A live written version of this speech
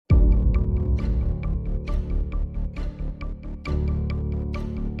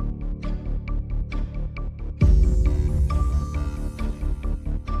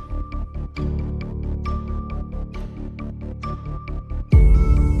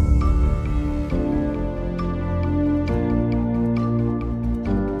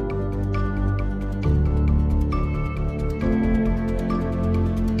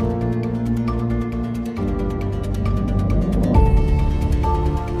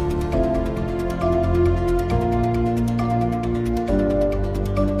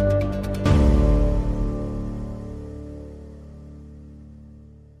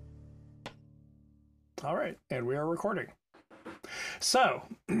recording. So,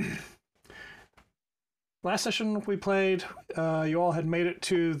 last session we played, you all had made it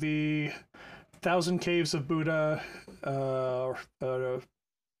to the Thousand Caves of Buddha, a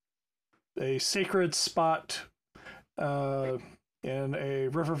sacred spot in a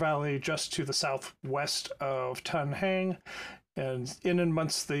river valley just to the southwest of Tunhang, and in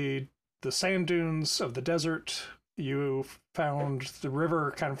amongst the sand dunes of the desert, you found the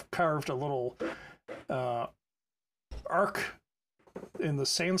river kind of carved a little arc in the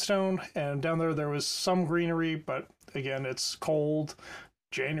sandstone, and down there was some greenery, but again, it's cold,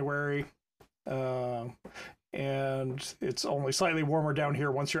 January, and it's only slightly warmer down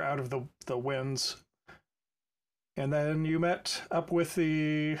here once you're out of the winds. And then you met up with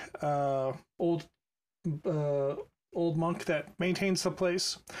the old monk that maintains the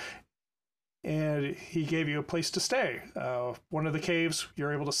place, and he gave you a place to stay. One of the caves,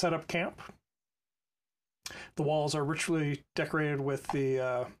 you're able to set up camp. The walls are richly decorated with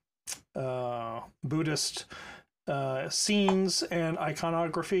the Buddhist scenes and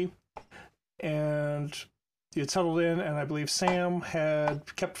iconography. And you had settled in, and I believe Sam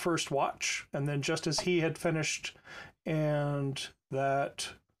had kept first watch. And then just as he had finished, and that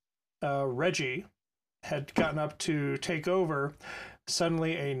Reggie had gotten up to take over,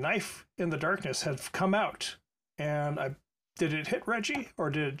 suddenly a knife in the darkness had come out. And did it hit Reggie, or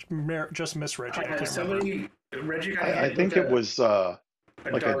did it just miss Reggie? Reggie got I think it was like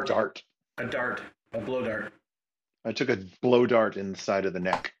a dart. A blow dart. I took a blow dart in the side of the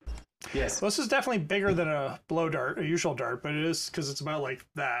neck. Yes. Well, this is definitely bigger than a blow dart, a usual dart, but it is because it's about like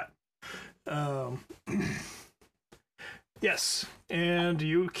that. Yes, and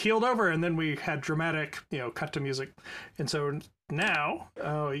you keeled over, and then we had dramatic, cut to music. And so now,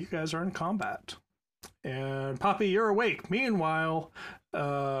 you guys are in combat. And Poppy, you're awake. Meanwhile,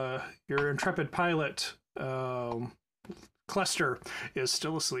 your intrepid pilot, Cluster, is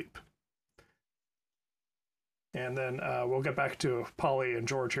still asleep. And then we'll get back to Polly and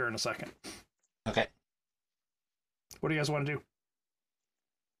George here in a second. Okay. What do you guys want to do?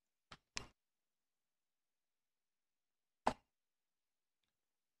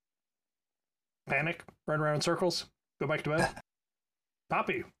 Panic? Run around in circles? Go back to bed?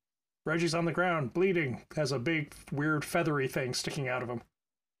 Poppy. Reggie's on the ground, bleeding, has a big, weird, feathery thing sticking out of him.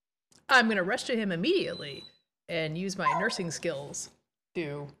 I'm going to rush to him immediately and use my nursing skills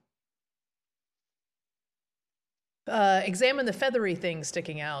to examine the feathery thing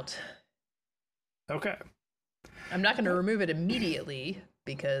sticking out. Okay. I'm not going to remove it immediately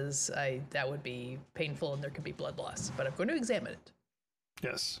because that would be painful and there could be blood loss, but I'm going to examine it.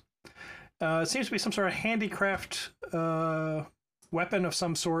 Yes. It seems to be some sort of handicraft weapon of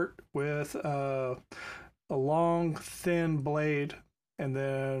some sort with a long, thin blade and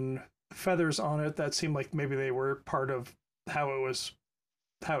then feathers on it that seem like maybe they were part of how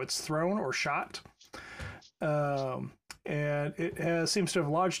it's thrown or shot. And it seems to have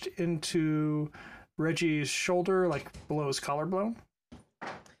lodged into Reggie's shoulder, like below his collarbone.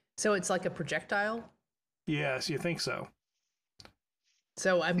 So it's like a projectile? Yes, you think so.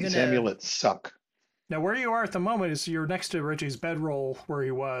 So I'm These going to... amulets suck. Now, where you are at the moment is you're next to Reggie's bedroll where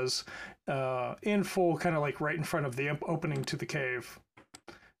he was, in full, kind of like right in front of the opening to the cave,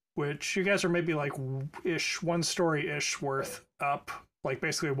 which you guys are maybe like one story-ish worth up, like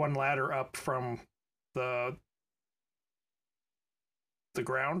basically one ladder up from the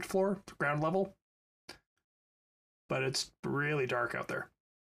ground floor, ground level. But it's really dark out there.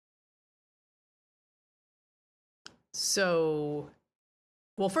 So...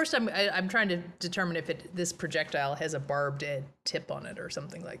 Well, first I'm trying to determine if this projectile has a barbed edge tip on it or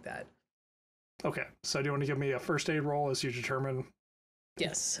something like that. Okay, so do you want to give me a first aid roll as you determine?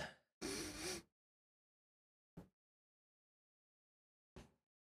 Yes.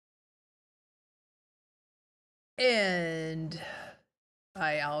 And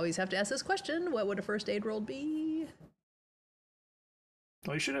I always have to ask this question: what would a first aid roll be?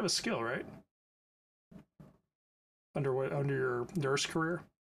 Well, you should have a skill, right? Under your nurse career?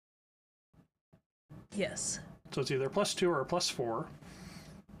 Yes. So it's either +2 or +4.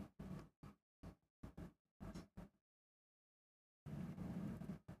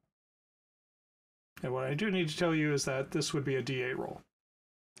 And what I do need to tell you is that this would be a D8 roll.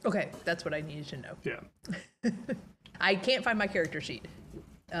 Okay, that's what I needed to know. Yeah. I can't find my character sheet.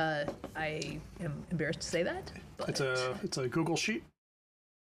 I am embarrassed to say that. But... It's a Google sheet.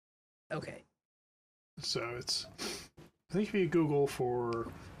 Okay. So I think if you Google for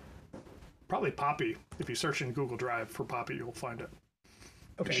probably Poppy, if you search in Google Drive for Poppy, you'll find it.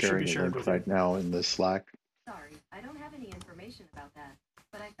 Okay. Sharing a link right now in the Slack. Sorry, I don't have any information about that,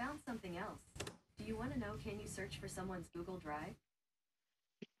 but I found something else. Do you want to know, can you search for someone's Google Drive?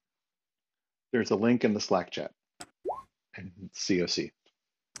 There's a link in the Slack chat. And COC.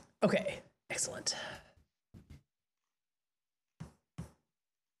 Okay, excellent.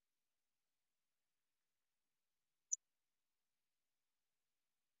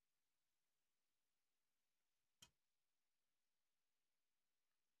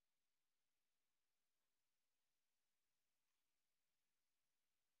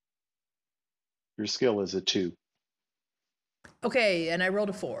 Your skill is a 2. Okay, and I rolled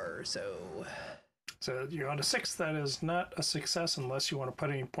a 4, so... So you're on a 6. That is not a success unless you want to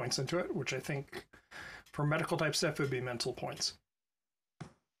put any points into it, which I think for medical type stuff would be mental points.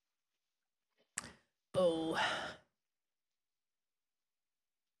 Oh.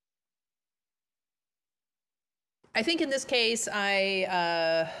 I think in this case,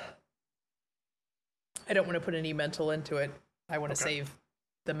 I don't want to put any mental into it. I want to save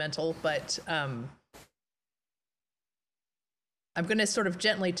the mental, but I'm going to sort of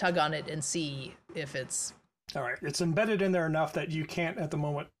gently tug on it and see if it's... All right. It's embedded in there enough that you can't at the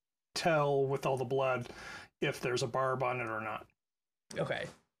moment tell with all the blood if there's a barb on it or not. Okay.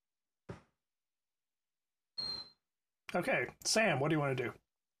 Okay. Sam, what do you want to do?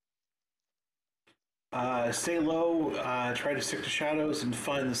 Stay low, try to stick to shadows, and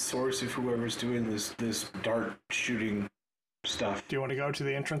find the source of whoever's doing this dart shooting stuff. Do you want to go to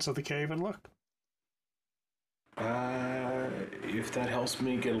the entrance of the cave and look? If that helps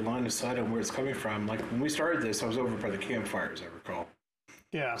me get a line of sight on where it's coming from. Like, when we started this, I was over by the campfire, as I recall.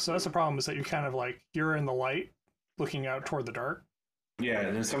 Yeah, so that's the problem, is that you kind of like, you're in the light, looking out toward the dark. Yeah,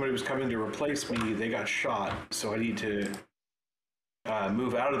 and then somebody was coming to replace me, they got shot, so I need to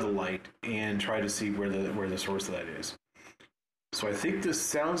move out of the light and try to see where the source of that is. So I think this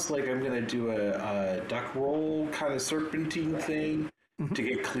sounds like I'm going to do a duck roll kind of serpentine thing to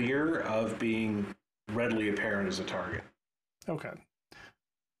get clear of being readily apparent as a target. Okay.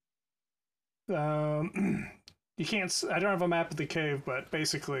 You can't... I don't have a map of the cave, but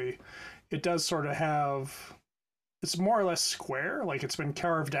basically it does sort of have... It's more or less square, like it's been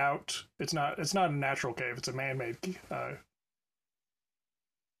carved out. It's not a natural cave, it's a man-made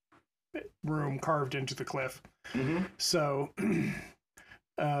room carved into the cliff. Mm-hmm. So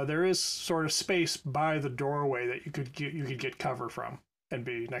there is sort of space by the doorway that you could get cover from and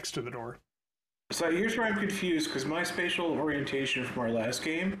be next to the door. So here's where I'm confused, because my spatial orientation from our last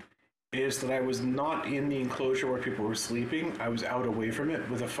game is that I was not in the enclosure where people were sleeping. I was out away from it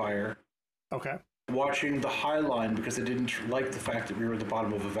with a fire. Okay. Watching the high line because I didn't like the fact that we were at the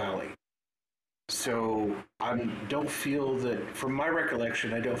bottom of a valley. So I don't feel that, from my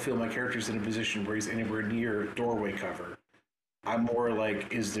recollection, I don't feel my character's in a position where he's anywhere near doorway cover. I'm more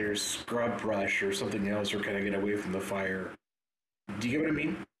like, is there scrub brush or something else, or can I get away from the fire? Do you get what I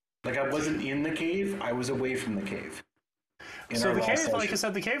mean? Like, I wasn't in the cave, I was away from the cave. So the cave, like I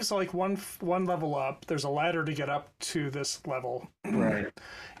said, the cave is like one level up. There's a ladder to get up to this level. Right.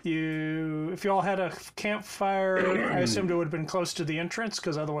 If you all had a campfire, I assumed it would have been close to the entrance,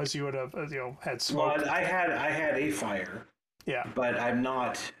 because otherwise you would have had smoke. Well, I had a fire. Yeah. But I'm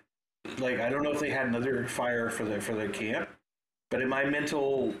not, like, I don't know if they had another fire for the camp. But in my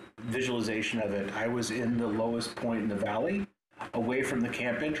mental visualization of it, I was in the lowest point in the valley, away from the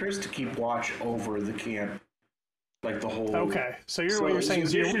camp entrance, to keep watch over the camp, like the whole... Okay, so what you're saying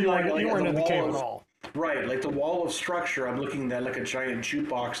is you weren't in the cave at all. Right, like the wall of structure, I'm looking at like a giant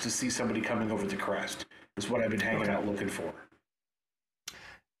jukebox to see somebody coming over the crest. Is what I've been hanging out looking for.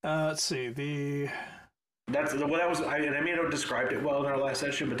 Let's see, That's what that was. I may not have described it well in our last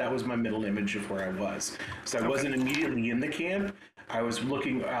session, but that was my middle image of where I was. So I wasn't immediately in the camp. I was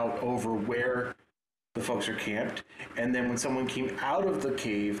looking out over where the folks are camped, and then when someone came out of the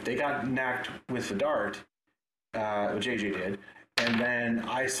cave, they got knocked with the dart. JJ did, and then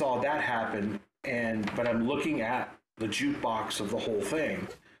I saw that happen. But I'm looking at the jukebox of the whole thing,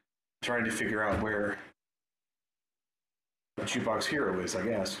 trying to figure out where the jukebox hero is, I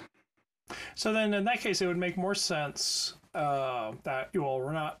guess. So then, in that case, it would make more sense that you all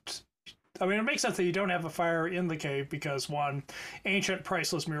were not... I mean, it makes sense that you don't have a fire in the cave because, one, ancient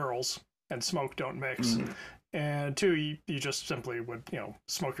priceless murals and smoke don't mix. Mm-hmm. And two, you just simply would,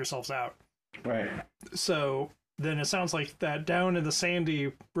 smoke yourselves out. Right. So then it sounds like that down in the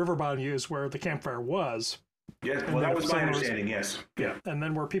sandy river bayou is where the campfire was. Yes, well, that was my understanding, yes. Yeah, and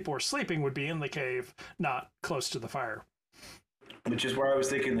then where people were sleeping would be in the cave, not close to the fire. Which is where I was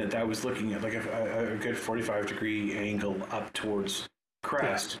thinking that I was looking at like a good 45-degree angle up towards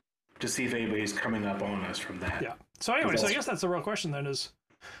crest to see if anybody's coming up on us from that. Yeah. So anyway, I guess that's the real question then is,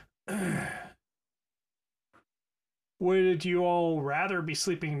 would you all rather be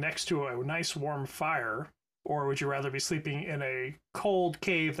sleeping next to a nice warm fire, or would you rather be sleeping in a cold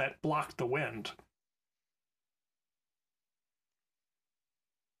cave that blocked the wind?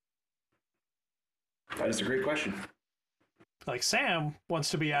 That is a great question. Like Sam wants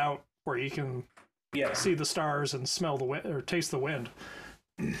to be out where he can Yeah. see the stars and smell the wind or taste the wind,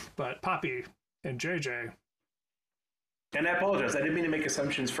 but Poppy and JJ. And I apologize. I didn't mean to make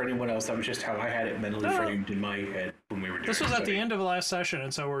assumptions for anyone else. That was just how I had it mentally No. framed in my head when we were doing This was at the end of the last session,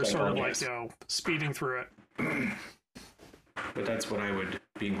 and so we're I sort of like, apologize. speeding through it. But that's what I would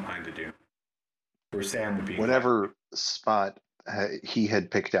be inclined to do. Or Sam would be. Whatever spot he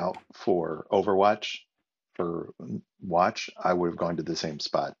had picked out for Overwatch, for watch, I would have gone to the same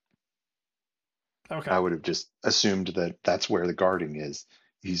spot. Okay. I would have just assumed that that's where the guarding is.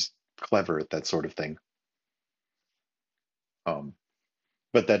 He's clever at that sort of thing.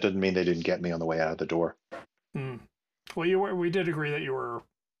 But that doesn't mean they didn't get me on the way out of the door. Well, we did agree that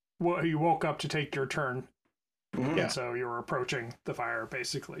you woke up to take your turn, Mhm. Yeah. and so you were approaching the fire,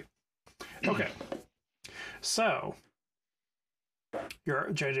 basically. Okay. So, you're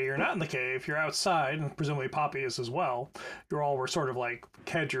not in the cave. You're outside, and presumably Poppy is as well. You all were sort of like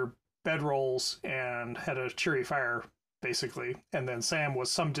had your bedrolls and had a cheery fire, basically. And then Sam was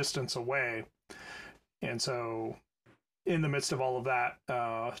some distance away, and so in the midst of all of that,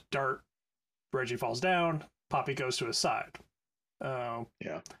 Dart, Reggie falls down. Poppy goes to his side.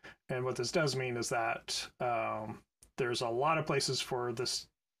 Yeah. And what this does mean is that there's a lot of places for this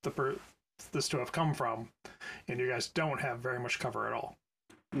to have come from, and you guys don't have very much cover at all.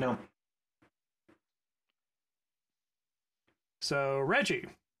 No. So, Reggie,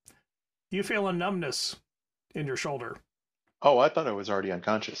 you feel a numbness in your shoulder. Oh, I thought I was already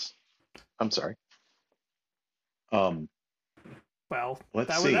unconscious. I'm sorry. Well, Let's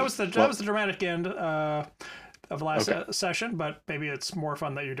that see. was the dramatic end of the last Okay. session, but maybe it's more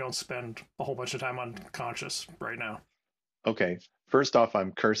fun that you don't spend a whole bunch of time unconscious right now. Okay. First off,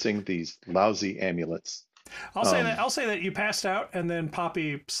 I'm cursing these lousy amulets. I'll say that you passed out and then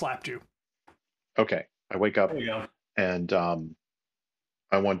Poppy slapped you. Okay. I wake up There you go. and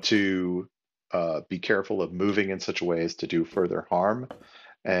I want to be careful of moving in such a way as to do further harm.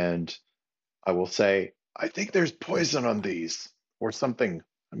 And I will say, I think there's poison on these or something.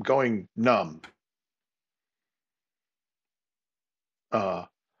 I'm going numb.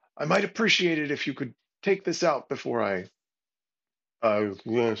 I might appreciate it if you could take this out before I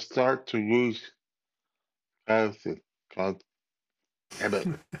will start to lose acid. God damn it.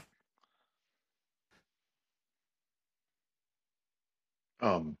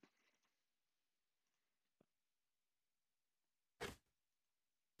 Um,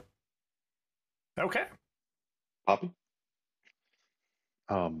 Okay. Poppy?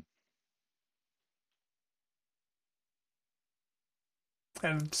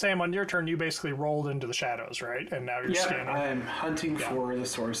 And Sam, on your turn, you basically rolled into the shadows, right? And now you're Yeah, scanning. I'm hunting for the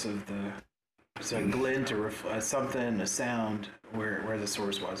source of the. It's a glint or something, a sound where the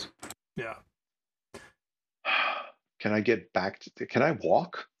source was. Yeah. Can I get back to, can I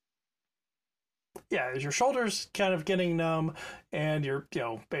walk? Yeah, your shoulder's kind of getting numb, and you're,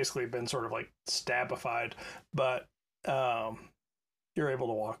 basically been sort of like stabified, but you're able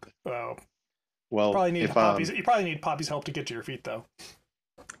to walk. Well, You probably need if Poppy's help to get to your feet, though.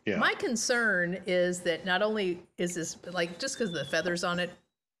 yeah. My concern is that not only is this like just because of the feathers on it,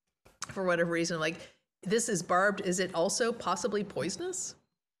 for whatever reason, like this is barbed, is it also possibly poisonous?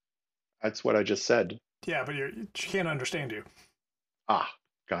 That's what I just said. Yeah, but she can't understand you. Ah,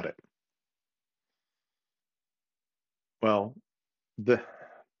 got it. Well, then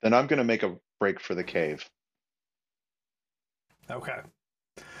I'm going to make a break for the cave. Okay.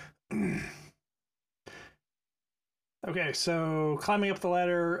 Okay, so climbing up the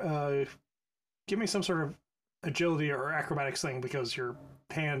ladder, give me some sort of agility or acrobatics thing because your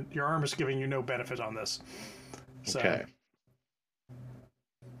arm is giving you no benefit on this. So, Okay.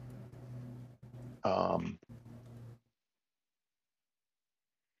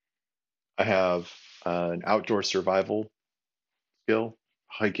 I have an outdoor survival skill,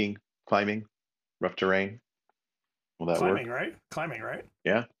 hiking, climbing, rough terrain. Will that climbing, work? right? Climbing, right?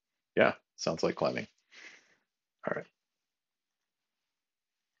 Yeah. Yeah. Sounds like climbing. All right.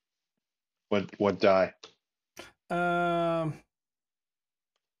 What die? I'll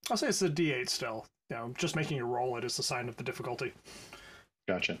say it's the D8 still. Just making you roll it is the sign of the difficulty.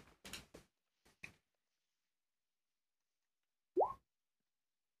 Gotcha.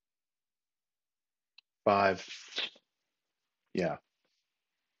 Five. Yeah.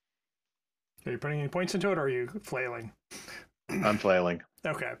 Are you putting any points into it, or are you flailing? I'm flailing.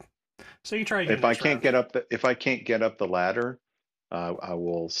 Okay. So you try to get If I in the can't trap. get up the ladder, I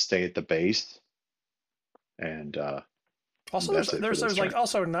will stay at the base, and Also, that's it for there's this like turn.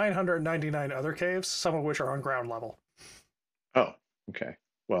 also 999 other caves, some of which are on ground level. Oh, okay.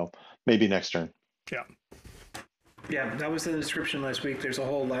 Well, maybe next turn. Yeah. Yeah, that was the description last week. There's a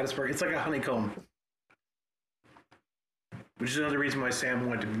whole latticework. It's like a honeycomb, which is another reason why Sam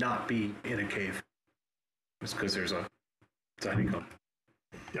wanted to not be in a cave. It's because it's a honeycomb.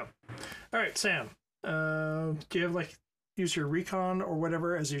 Yep. All right, Sam. Do you have like use your recon or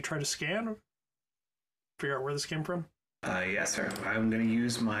whatever as you try to scan, figure out where this came from? Yes, sir. I'm going to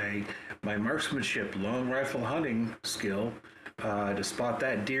use my marksmanship long rifle hunting skill to spot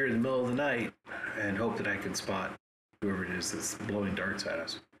that deer in the middle of the night and hope that I can spot whoever it is that's blowing darts at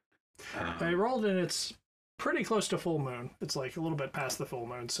us. I rolled and it's pretty close to full moon. It's like a little bit past the full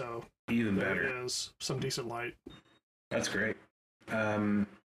moon, so Even there better. is some decent light. That's great. So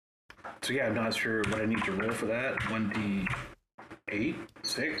yeah, I'm not sure what I need to roll for that. 1d8,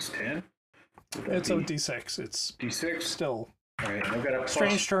 6, 10. It's a d6. It's d6. still All right, I've got a plus.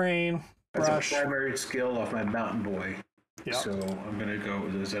 strange terrain, That's brush. a primary skill off my mountain boy. Yep. So I'm gonna go.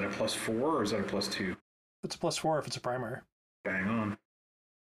 Is that a +4 or is that a +2? It's a +4 if it's a primary. Bang on.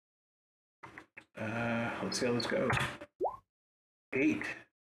 Let's see how this goes. 8.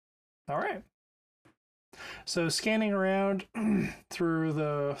 All right. So scanning around through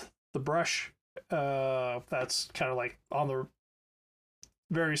the brush, that's kind of like on the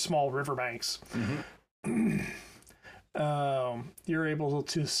very small riverbanks. You're able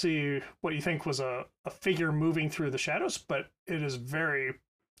to see what you think was a figure moving through the shadows, but it is very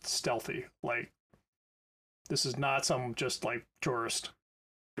stealthy. Like, this is not some just like tourist.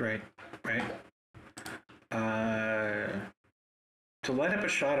 Right. To line up a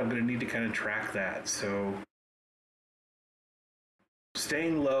shot, I'm going to need to kind of track that. So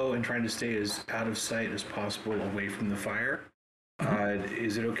staying low and trying to stay as out of sight as possible away from the fire.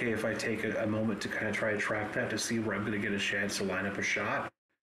 Is it okay if I take a moment to kind of try to track that to see where I'm going to get a chance to line up a shot?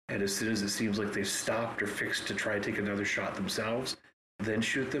 And as soon as it seems like they've stopped or fixed to try to take another shot themselves, then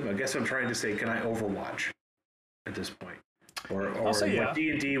shoot them? I guess I'm trying to say, can I overwatch at this point? Or I'll say yeah. what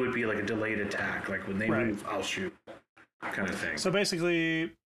D&D would be like a delayed attack. Like when they move, I'll shoot kind of thing. So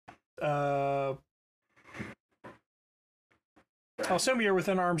basically, I'll assume you're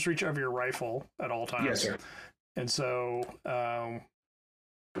within arm's reach of your rifle at all times. Yes, sir. And so,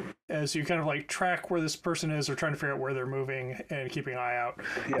 as you kind of like track where this person is or trying to figure out where they're moving and keeping an eye out,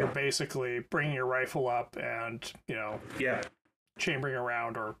 you're basically bringing your rifle up and, chambering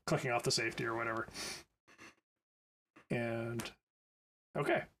around or clicking off the safety or whatever. And,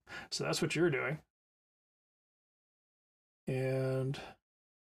 okay. So that's what you're doing. And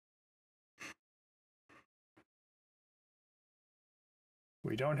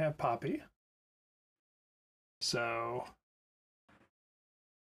we don't have Poppy. So,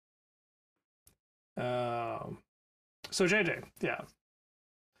 so JJ, yeah.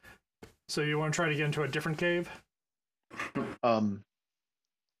 So you want to try to get into a different cave?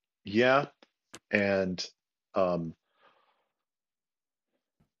 Yeah, and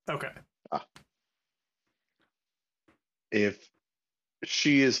Okay. If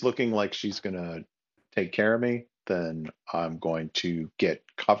she is looking like she's gonna take care of me, then I'm going to get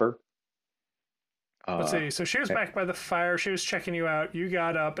cover. Let's see. So she was back by the fire. She was checking you out. You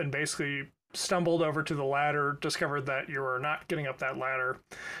got up and basically stumbled over to the ladder, discovered that you were not getting up that ladder.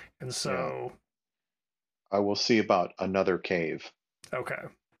 And so... I will see about another cave. Okay.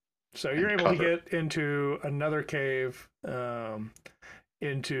 So you're able to get into another cave,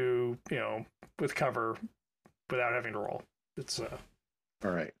 with cover without having to roll. It's all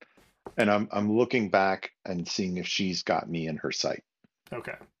right. And I'm looking back and seeing if she's got me in her sight.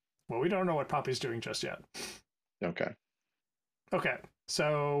 Okay. Well, we don't know what Poppy's doing just yet. Okay. Okay.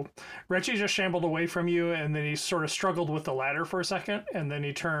 So Reggie just shambled away from you, and then he sort of struggled with the ladder for a second, and then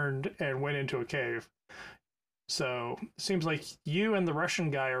he turned and went into a cave. So it seems like you and the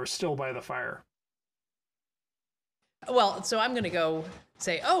Russian guy are still by the fire. Well, so I'm going to go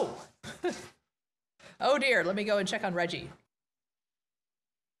say, oh, oh dear, let me go and check on Reggie.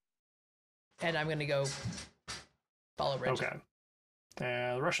 And I'm going to go follow Reggie. Okay.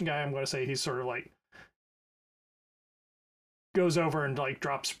 The Russian guy, I'm going to say he's sort of like goes over and like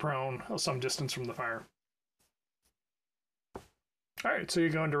drops prone some distance from the fire. All right, so you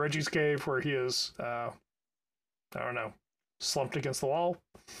go into Reggie's cave where he is, I don't know, slumped against the wall.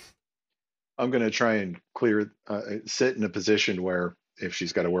 I'm going to try and sit in a position where if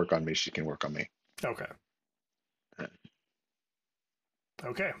she's got to work on me, she can work on me. Okay.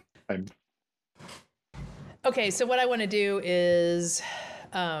 Okay. Okay, so what I want to do is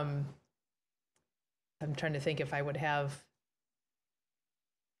I'm trying to think if I would have.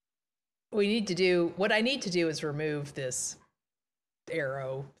 What I need to do is remove this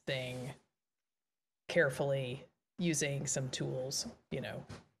arrow thing carefully using some tools, to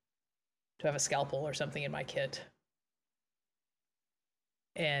have a scalpel or something in my kit.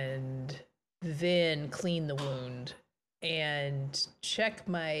 And then clean the wound and check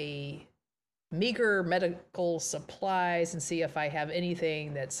my meager medical supplies and see if I have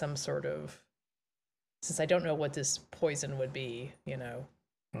anything that's some sort of, since I don't know what this poison would be,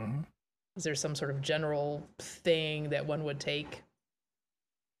 Mm-hmm. Is there some sort of general thing that one would take?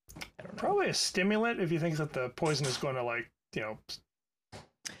 I don't know. Probably a stimulant if you think that the poison is going to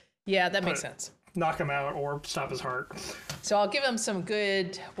Yeah, that makes sense. knock him out or stop his heart. So I'll give him some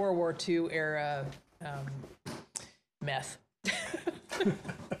good World War II era meth.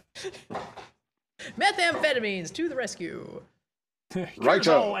 Methamphetamines to the rescue. Here's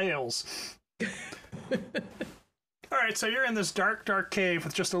all ales. All right, so you're in this dark, dark cave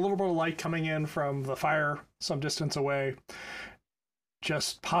with just a little bit of light coming in from the fire some distance away.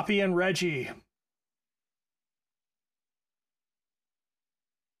 Just Poppy and Reggie.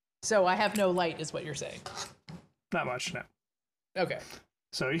 So I have no light, is what you're saying. Not much, no. Okay.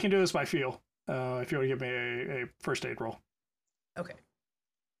 So you can do this by feel, if you want to give me a first aid roll. Okay.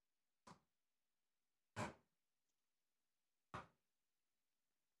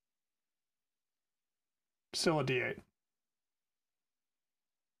 Still a D8.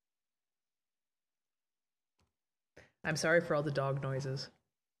 I'm sorry for all the dog noises.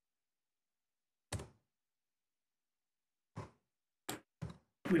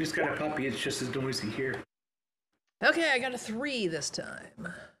 We just got a puppy. It's just as noisy here. Okay, I got a 3 this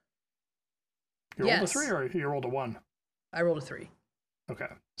time. You rolled a 3 or you rolled a 1? I rolled a 3. Okay,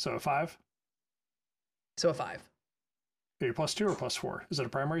 so a 5? So a 5. Are you +2 or +4? Is it a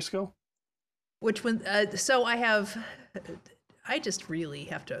primary skill? Which one? So I just really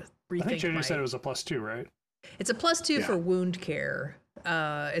have to rethink. I think JJ said it was a +2, right? It's a +2 for wound care.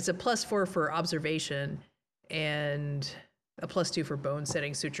 It's a +4 for observation, and a +2 for bone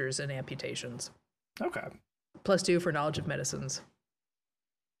setting, sutures, and amputations. Okay. +2 for knowledge of medicines.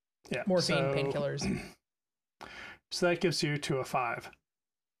 Yeah. Morphine, painkillers. So that gives you to a 5.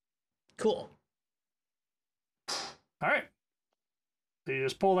 Cool. All right. So you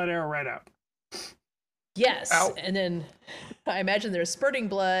just pull that arrow right out. Yes. Ow. And then I imagine there's spurting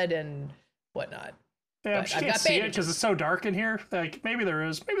blood and whatnot. Yeah, But she I've can't got see it bandages. because it's so dark in here. Like, maybe there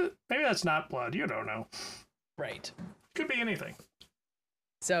is. Maybe that's not blood. You don't know. Right. Could be anything.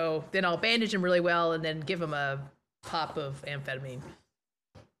 So then I'll bandage him really well and then give him a pop of amphetamine.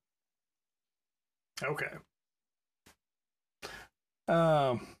 Okay.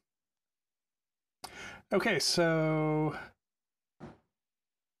 Okay, so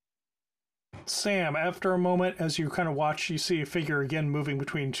Sam, after a moment, as you kind of watch, you see a figure again moving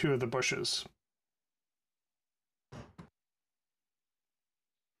between two of the bushes.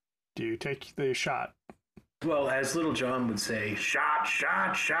 Do you take the shot? Well, as Little John would say, shot,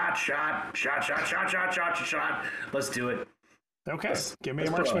 shot, shot, shot, shot, shot, shot, shot, shot, shot. Let's do it. Okay, give me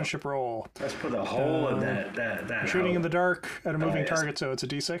a marksmanship roll. Let's put a hole in that. Shooting in the dark at a moving yes. target, so it's a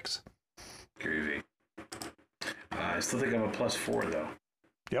D6. Groovy. I still think I'm a +4 though.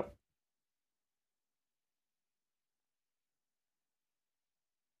 Yep.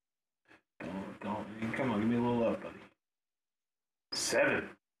 Don't. Come on, give me a little love, buddy. 7.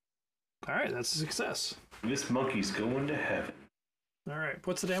 All right, that's a success. This monkey's going to heaven. All right,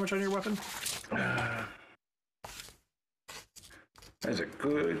 what's the damage on your weapon? That's a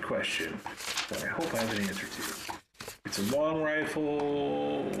good question that I hope I have an answer to. It's a long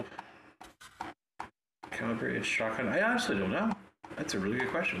rifle, calibrated shotgun. I honestly don't know. That's a really good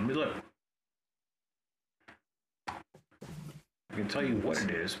question. Let me look. I can tell you what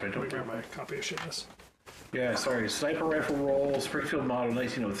it is, but I Let me don't grab know. my copy of Seamus. Yeah, sorry. Sniper rifle roll, Springfield model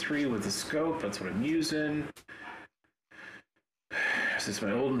 1903 with the scope. That's what I'm using. This is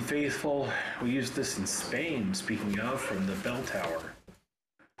my old and faithful. We used this in Spain, speaking of, from the bell tower.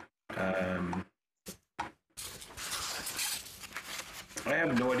 I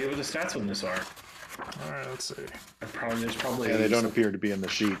have no idea what the stats on this are. All right, let's see. There's probably Yeah, they don't appear to be in the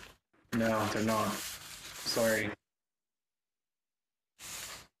sheet. No, they're not. Sorry.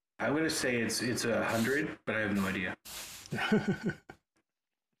 I'm gonna say it's 100, but I have no idea.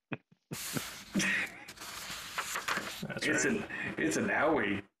 That's It's right. it's an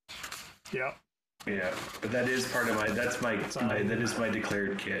owie. Yep. Yeah, but that is part of my. That's my. That is my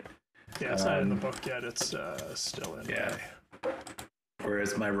declared kit. Yeah, it's not in the book yet. It's still in. Yeah.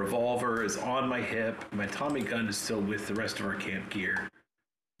 Whereas my revolver is on my hip, my Tommy gun is still with the rest of our camp gear.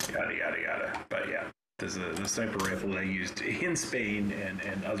 Yada yada yada. But yeah, the sniper rifle that I used in Spain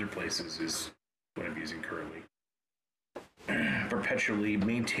and other places is what I'm using currently. Perpetually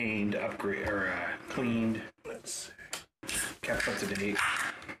maintained, upgrade or cleaned. Let's see. Kept up to date,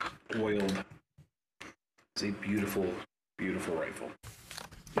 oiled. It's a beautiful, beautiful rifle.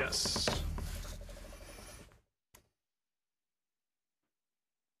 Yes.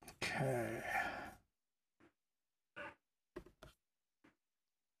 Okay.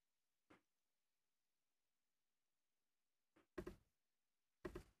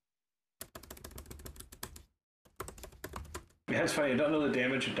 Yeah, it's funny. I don't know the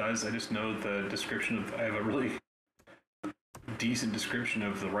damage it does. I just know the description of. I have a really decent description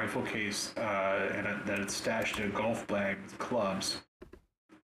of the rifle case, that it's stashed in a golf bag with clubs,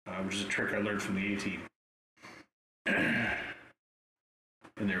 which is a trick I learned from the A-Team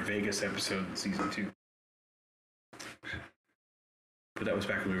in their Vegas episode in season 2. But that was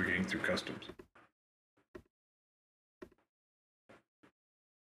back when we were getting through customs.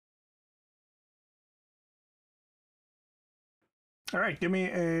 All right, give me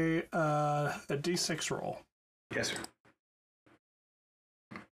a D6 roll. Yes, sir.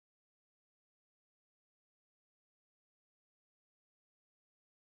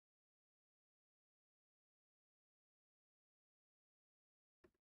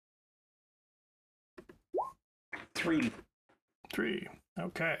 Three. 3.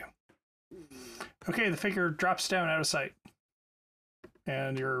 Okay. Okay, the figure drops down out of sight.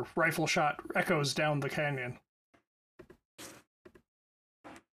 And your rifle shot echoes down the canyon.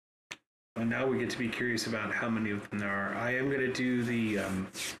 And now we get to be curious about how many of them there are. I am going to do the...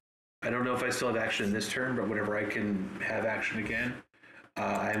 I don't know if I still have action in this turn, but whenever I can have action again,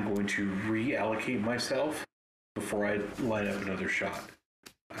 I am going to reallocate myself before I line up another shot.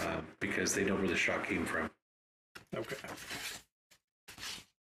 Because they know where the shot came from. Okay.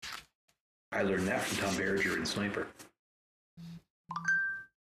 I learned that from Tom Berger in Sniper.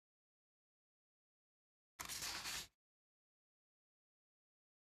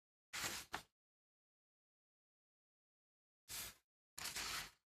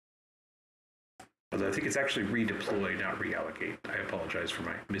 Although I think it's actually redeploy, not reallocate. I apologize for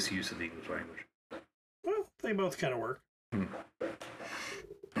my misuse of the English language. Well, they both kind of work.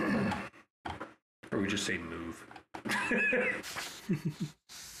 Or we just say move.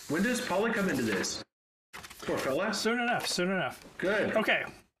 When does Polly come into this? Poor fella. Soon enough, soon enough. Good. Okay.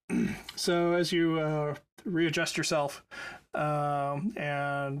 So as you readjust yourself,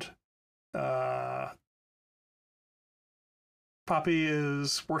 and Poppy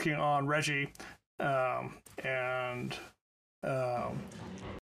is working on Reggie, and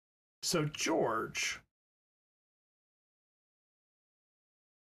so George,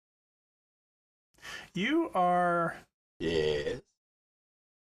 you are Yes.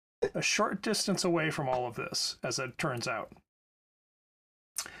 a short distance away from all of this, as it turns out.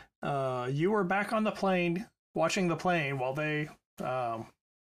 You were back on the plane, watching the plane while they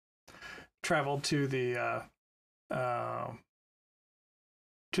traveled to the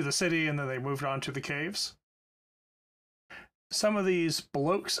city, and then they moved on to the caves. Some of these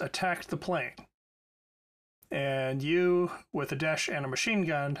blokes attacked the plane, and you, with a dash and a machine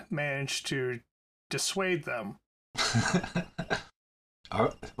gun, managed to dissuade them.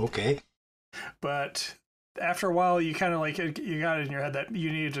 Oh, okay. But after a while, you kind of like you got it in your head that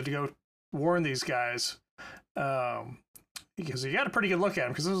you needed to go warn these guys, because you got a pretty good look at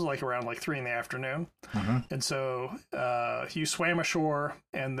them, because this was like around like 3 p.m. Mm-hmm. And so you swam ashore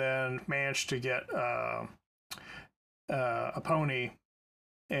and then managed to get a pony,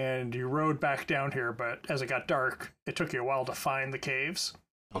 and you rode back down here. But as it got dark, it took you a while to find the caves.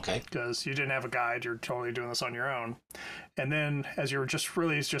 Okay. Because you didn't have a guide, you're totally doing this on your own. And then, as you were just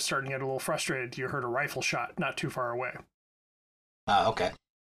starting to get a little frustrated, you heard a rifle shot not too far away. Okay.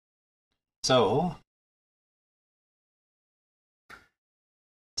 So,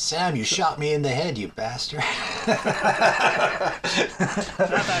 Sam, you shot me in the head, you bastard. Not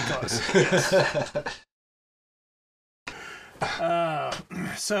that close.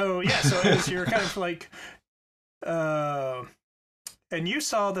 So as you're kind of like, and you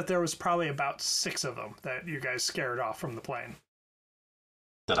saw that there was probably about 6 of them that you guys scared off from the plane.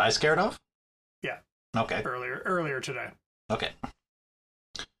 That I scared off? Yeah. Okay. Earlier today. Okay.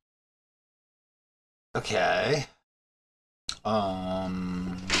 Okay.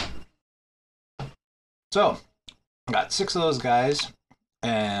 So, I got 6 of those guys,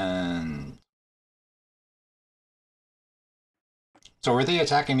 and so were they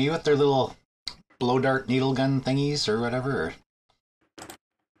attacking me with their little blow dart needle gun thingies or whatever,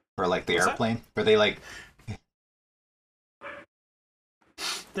 or like the What's airplane? Were they like?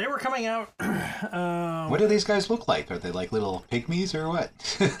 They were coming out. What do these guys look like? Are they like little pygmies or what?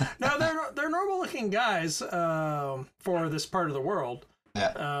 No, they're normal looking guys for this part of the world.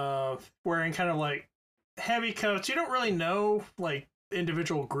 Yeah. Wearing kind of like heavy coats. You don't really know like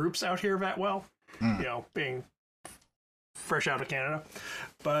individual groups out here that well. You know, being fresh out of Canada,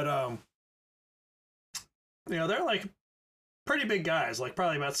 but you know, they're like pretty big guys, like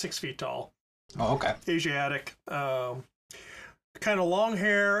probably about 6 feet tall. Oh, okay. Asiatic, kind of long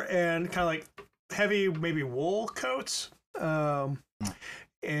hair and kind of like heavy, maybe wool coats. And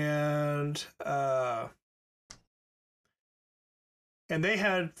they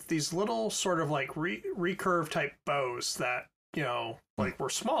had these little sort of like recurve type bows that, you know, like were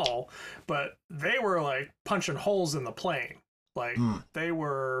small, but they were like punching holes in the plane. Like they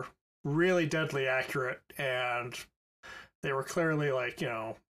were really deadly accurate, and they were clearly like, you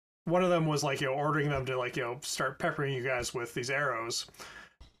know, one of them was like, you know, ordering them to like, you know, start peppering you guys with these arrows.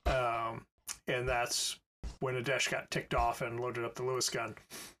 And that's when Adesh got ticked off and loaded up the Lewis gun.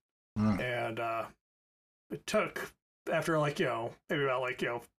 And it took, after like, you know, maybe about like, you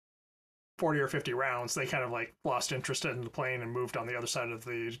know, 40 or 50 rounds, they kind of like lost interest in the plane and moved on the other side of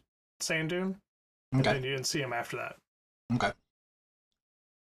the sand dune. And then you didn't see him after that. Okay.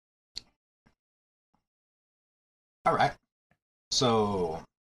 All right. So,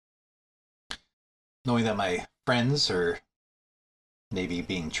 knowing that my friends are maybe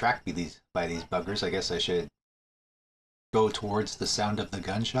being tracked by these buggers, I guess I should go towards the sound of the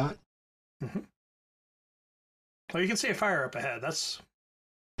gunshot. Well, you can see a fire up ahead. That's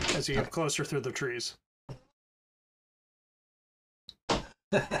as you get closer through the trees.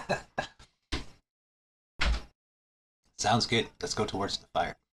 Sounds good. Let's go towards the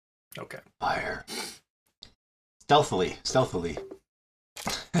fire. Okay. Fire. Stealthily.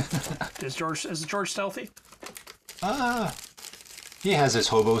 Is George stealthy? He has his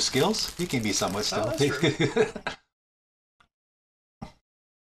hobo skills. He can be somewhat stealthy. That's true.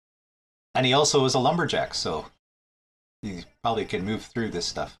 And he also is a lumberjack, so he probably can move through this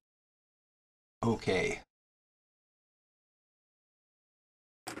stuff. Okay.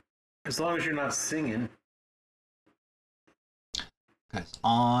 As long as you're not singing. 'Cause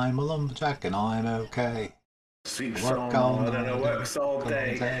I'm a lumberjack and I'm okay. Sweet Work song all on and it works all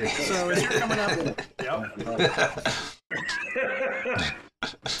day. So as you're coming up,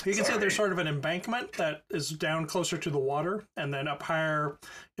 you can see there's sort of an embankment that is down closer to the water, and then up higher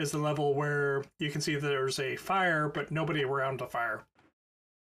is the level where you can see there's a fire, but nobody around the fire.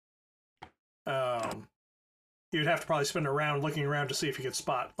 You'd have to probably spin around looking around to see if you could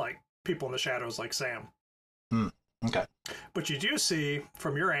spot like people in the shadows like Sam. Okay. But you do see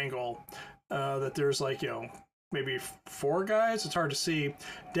from your angle that there's like, you know, maybe 4 guys. It's hard to see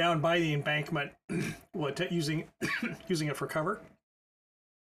down by the embankment, using it for cover.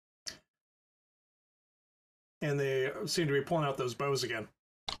 And they seem to be pulling out those bows again.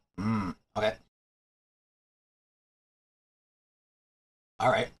 Okay.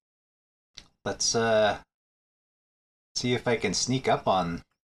 All right. Let's see if I can sneak up on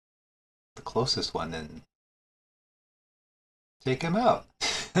the closest one and take him out.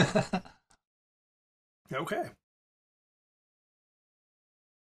 Okay.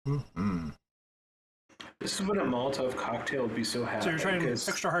 This is when a Molotov cocktail would be so happy. So you're trying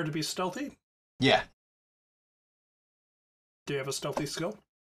extra hard to be stealthy? Yeah. Do you have a stealthy skill?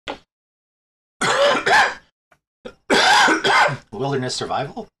 Wilderness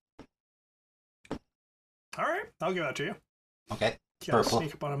survival? All right, I'll give that to you. Okay. You gotta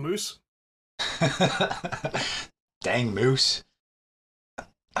sneak up on a moose. Dang moose.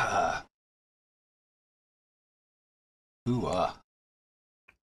 All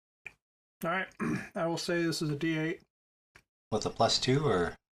right, I will say this is a D8. What's a +2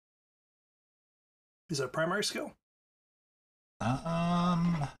 or? Is it a primary skill?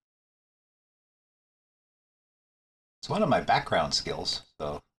 It's one of my background skills,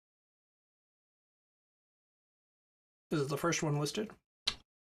 so. Is it the first one listed?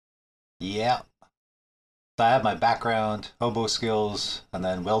 Yeah. So I have my background, hobo skills, and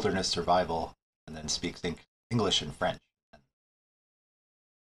then wilderness survival, and then speaks English and French.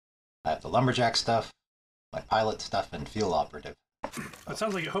 I have the lumberjack stuff, my pilot stuff, and field operative. It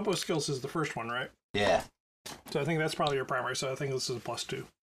sounds like hobo skills is the first one, right? Yeah. So I think that's probably your primary, so I think this is a +2.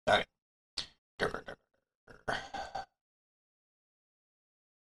 Okay.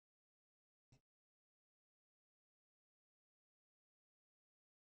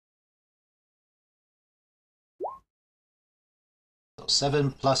 So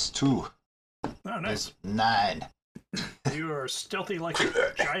 7 + 2 Oh, nice. is 9. You are stealthy like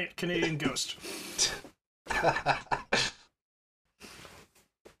a giant Canadian ghost.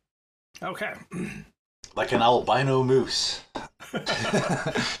 Okay. Like an albino moose.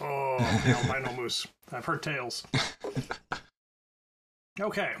 Oh, the albino moose. I've heard tales.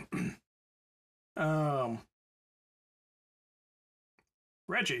 Okay.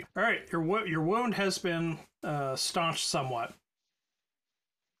 Reggie. All right. Your wound has been staunched somewhat.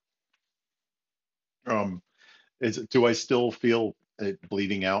 Do I still feel it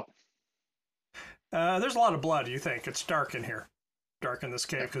bleeding out? There's a lot of blood. You think it's dark in here, dark in this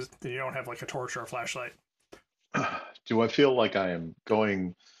cave because you don't have like a torch or a flashlight. Do I feel like I am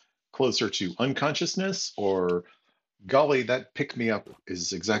going closer to unconsciousness, or golly, that pick me up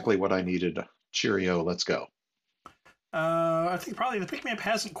is exactly what I needed? Cheerio, let's go. I think probably the pick me up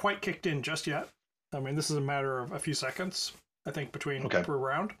hasn't quite kicked in just yet. I mean, this is a matter of a few seconds, I think, between per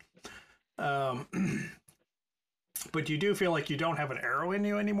round. But you do feel like you don't have an arrow in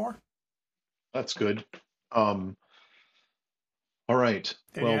you anymore. That's good. All right.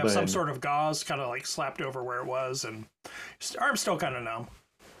 And you have some sort of gauze kind of like slapped over where it was, and your arm's still kind of numb.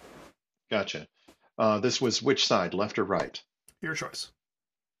 Gotcha. This was which side, left or right? Your choice.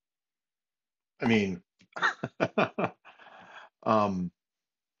 I mean,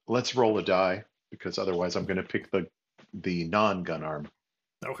 let's roll a die, because otherwise I'm going to pick the non-gun arm.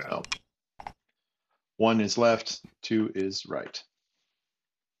 Okay. So, 1 is left, 2 is right.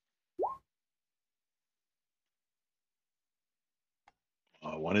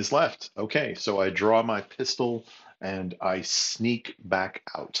 One is left. Okay, so I draw my pistol and I sneak back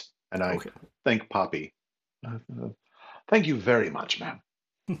out. And I thank Poppy. Thank you very much, ma'am.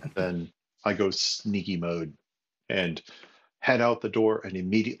 And then I go sneaky mode and head out the door and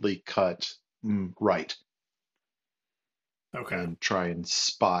immediately cut right. Okay. And try and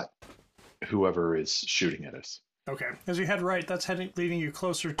spot whoever is shooting at us. Okay. As you head right, that's leading you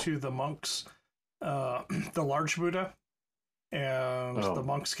closer to the monks, the large Buddha, and the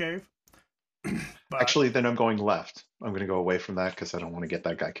monk's cave. But, actually, then I'm going left. I'm going to go away from that because I don't want to get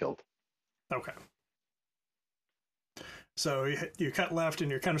that guy killed. Okay. So you cut left and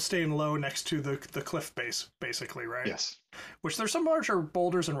you're kind of staying low next to the cliff base, basically, right? Yes. Which there's some larger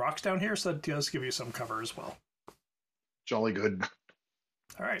boulders and rocks down here, so that does give you some cover as well. Jolly good.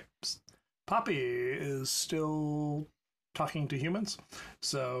 All right. Poppy is still talking to humans.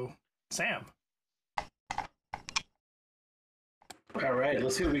 So, Sam. All right,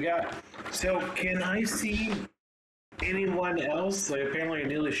 let's see what we got. So, can I see anyone else? Like, apparently I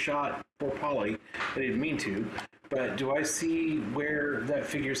nearly shot poor Polly. I didn't mean to. But do I see where that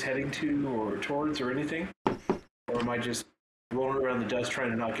figure's heading to or towards or anything? Or am I just rolling around the dust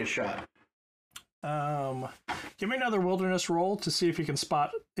trying to not get shot? Give me another wilderness roll to see if you can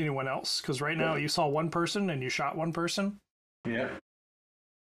spot anyone else. Because right now you saw one person and you shot one person. Yeah.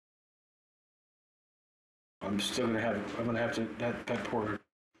 I'm gonna have to, that poor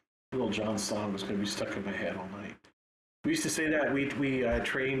little John song was gonna be stuck in my head all night. We used to say that we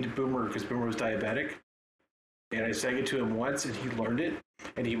trained Boomer because Boomer was diabetic, and I sang it to him once, and he learned it,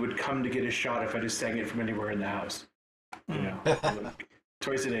 and he would come to get a shot if I just sang it from anywhere in the house. You know, like,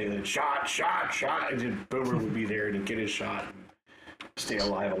 twice a day, like shot, and then Boomer would be there and he'd get his shot and stay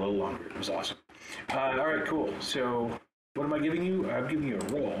alive a little longer. It was awesome. All right, cool. So, what am I giving you? I'm giving you a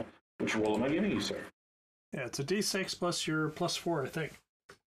roll. Which roll am I giving you, sir? Yeah, it's a D6 plus your +4, I think.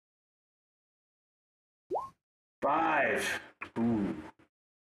 5. Ooh.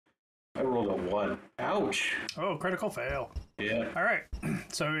 I rolled a 1. Ouch. Oh, critical fail. Yeah. All right.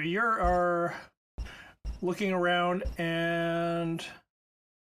 So you are looking around and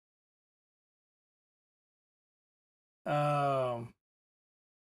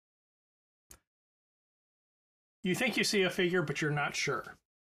you think you see a figure, but you're not sure.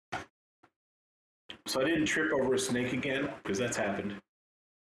 So I didn't trip over a snake again, because that's happened.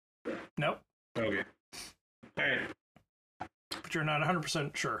 Nope. Okay. All right. But you're not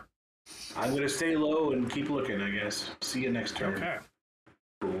 100% sure. I'm going to stay low and keep looking, I guess. See you next turn. Okay.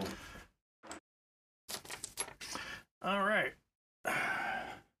 Cool. All right.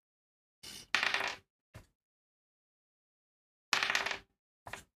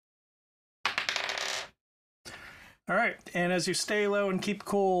 All right. And as you stay low and keep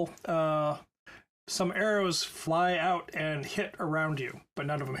cool, some arrows fly out and hit around you, but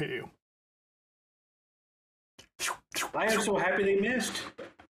none of them hit you. I am so happy they missed.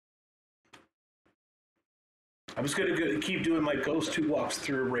 I'm just going to keep doing my ghost who walks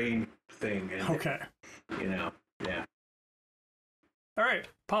through rain thing. And, Okay. You know, yeah. All right,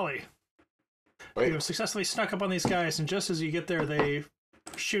 Polly. You have successfully snuck up on these guys, and just as you get there, they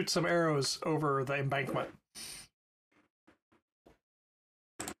shoot some arrows over the embankment.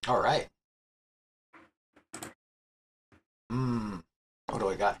 All right. What do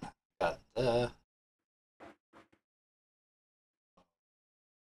I got? Got Okay.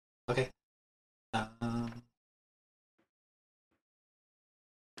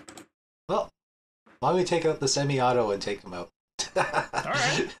 Well, why don't we take out the semi-auto and take them out? All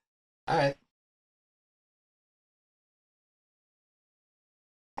right. All right.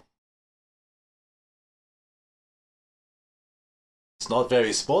 It's not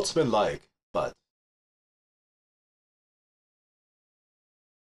very sportsmanlike, but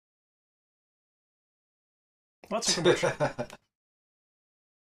Lots of commercial.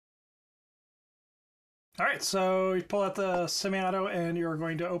 All right, so you pull out the semi-auto and you're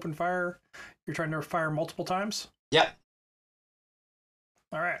going to open fire. You're trying to fire multiple times. Yep.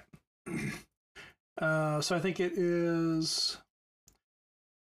 All right. So I think it is.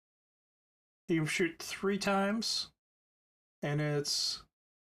 You shoot 3 times, and it's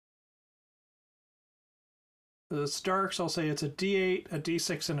dark. So I'll say it's a D8, a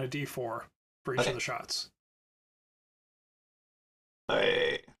D6, and a D4 for each of the shots.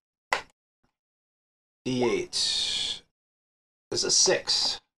 Hey. D8 is a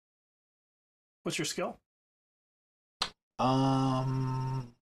 6. What's your skill? What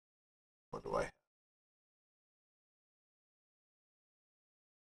do I have?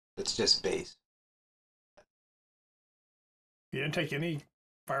 It's just base. You didn't take any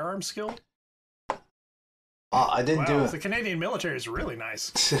firearm skill? I didn't do it. The Canadian military is really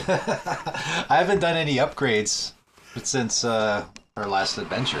nice. I haven't done any upgrades since our last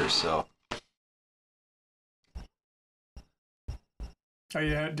adventure, so. Oh,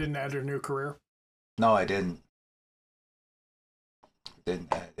 you didn't add your new career? No, I didn't.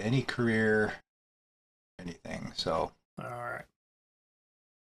 Didn't add any career, anything, so. All right.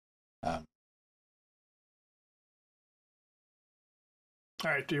 All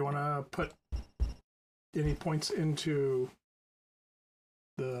right, do you want to put any points into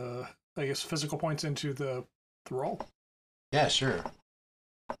the, I guess, physical points into the roll? Yeah, sure.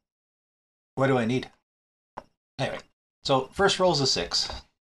 What do I need? Anyway, so first roll's a 6.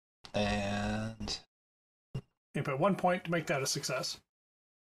 And... You put 1 point to make that a success.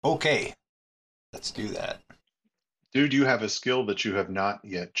 Okay, let's do that. Dude, you have a skill that you have not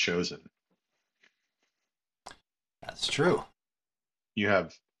yet chosen. That's true. You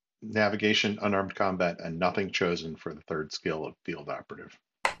have navigation, unarmed combat, and nothing chosen for the third skill of field operative.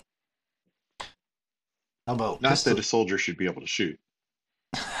 How about Not that a soldier should be able to shoot.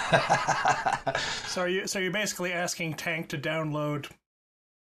 So you're basically asking Tank to download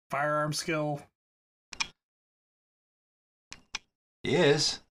firearm skill. He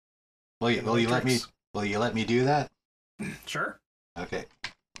is. Will you let me do that? Sure. Okay.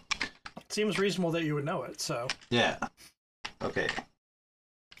 It seems reasonable that you would know it. So. Yeah. Okay.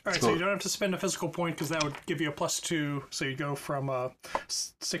 All right, Cool. so you don't have to spend a physical point because that would give you a +2. So you go from a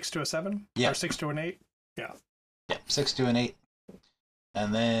 6 to a 7? Yeah. Or 6 to an 8? Yeah. Yeah, 6 to an 8.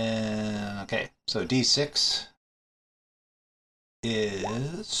 And then, okay, so D6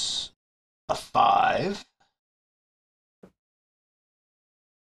 is a 5.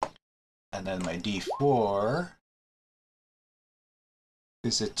 And then my D4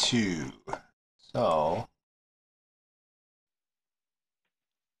 is a 2. So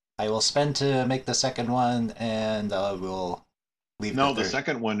I will spend to make the second one, and I will leave. No, the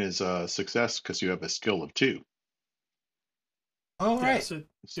second one is a success because you have a skill of 2. Oh, Yeah, right. so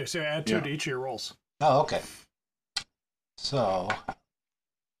add 2 to each of your rolls. Oh, okay. So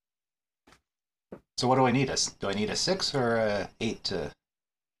what do I need? Do I need a 6 or a 8 to?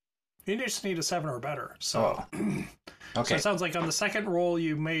 You just need a 7 or better. So, Okay. So it sounds like on the second roll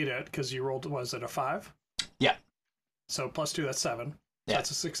you made it because you rolled, was it a 5? Yeah. So +2, that's 7. Yeah.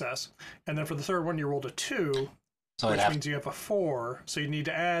 That's a success. And then for the third one you rolled a 2, So which means you have a 4. So you need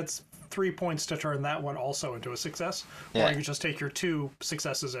to add 3 points to turn that one also into a success. Yeah. Or you can just take your 2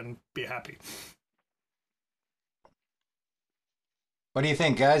 successes and be happy. What do you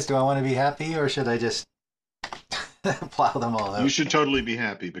think, guys? Do I want to be happy, or should I just plow them all out? You should totally be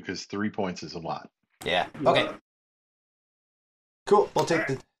happy because 3 points is a lot. Yeah. Okay. Cool. We'll take All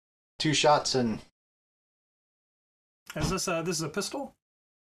the right. 2 shots and. Is this is a pistol?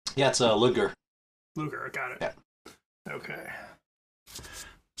 Yeah, it's a Luger. Luger, got it. Yeah. Okay.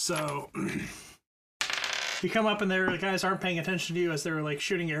 So you come up and the guys aren't paying attention to you as they're like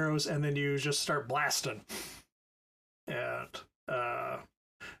shooting arrows, and then you just start blasting. And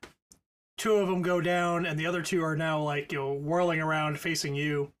 2 of them go down, and the other 2 are now like whirling around facing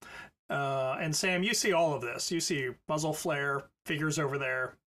you. And Sam, you see all of this. You see muzzle flare, figures over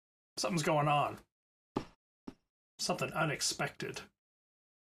there. Something's going on. Something unexpected.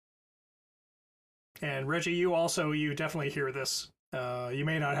 And Reggie, you definitely hear this You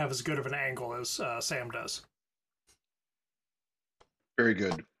may not have as good of an angle as Sam does. Very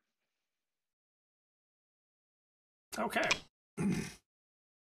good. Okay.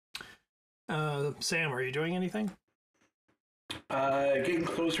 Sam, are you doing anything? Getting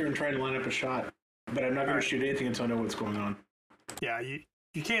closer and trying to line up a shot, but I'm not going to shoot anything until I know what's going on. Yeah, you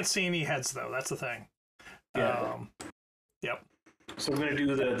can't see any heads though. That's the thing. Yeah. Yep. So I'm going to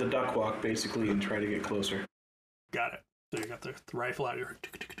do the duck walk basically and try to get closer. Got it. So you got the rifle out. You're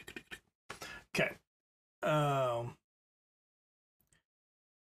okay.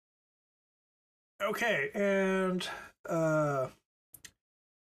 Okay, and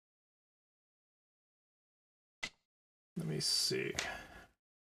let me see.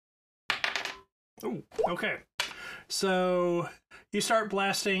 Oh, okay. So you start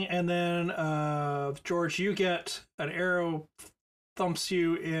blasting, and then George, you get an arrow thumps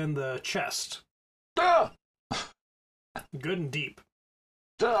you in the chest. Duh! Good and deep.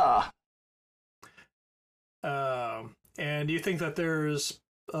 Duh! And you think that there's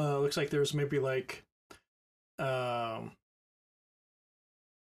looks like there's maybe like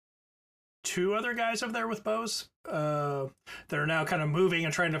two other guys over there with bows that are now kind of moving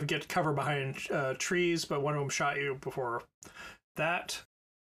and trying to get cover behind trees, but one of them shot you before that.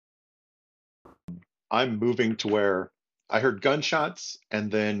 I'm moving to where I heard gunshots and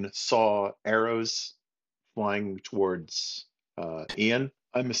then saw arrows flying towards Ian.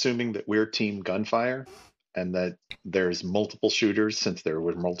 I'm assuming that we're team gunfire and that there's multiple shooters since there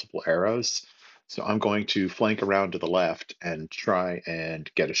were multiple arrows. So I'm going to flank around to the left and try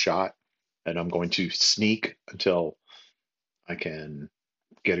and get a shot. And I'm going to sneak until I can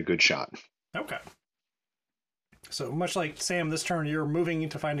get a good shot. Okay. So much like Sam, this turn you're moving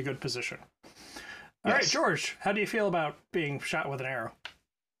to find a good position. All right, Yes. George, how do you feel about being shot with an arrow?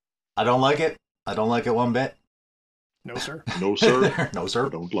 I don't like it. I don't like it one bit. No, sir. No, sir. No, sir. I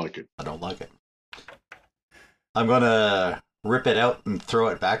don't like it. I don't like it. I'm gonna rip it out and throw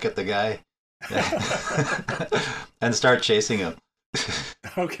it back at the guy. And start chasing him.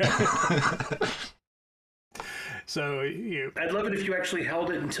 Okay. So you I'd love it if you actually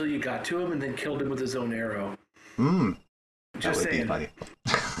held it until you got to him and then killed him with his own arrow. That Just would be saying. funny.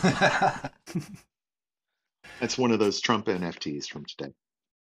 That's one of those Trump NFTs from today.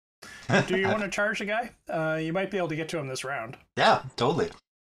 do you want to charge the guy? You might be able to get to him this round. Yeah, totally.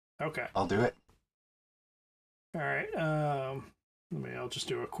 Okay. I'll do it. All right. I'll just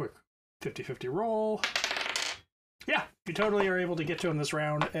do a quick 50-50 roll. Yeah, you totally are able to get to him this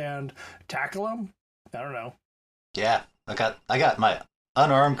round and tackle him. I don't know. Yeah, I got my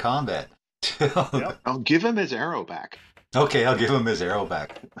unarmed combat. Yep. I'll give him his arrow back. Okay, I'll give him his arrow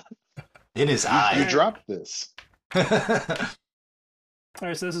back. In his You eye. dropped this. All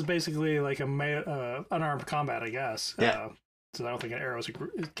right, so this is basically like a unarmed combat, I guess. Yeah. So I don't think an arrow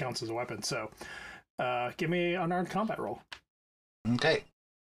counts as a weapon. So give me an unarmed combat roll. Okay.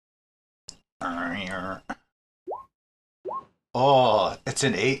 Oh, it's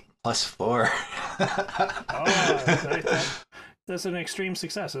an 8 plus 4. That's an extreme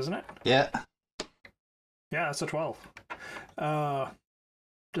success, isn't it? Yeah. Yeah, that's a 12.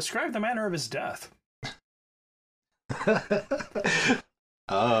 Describe the manner of his death.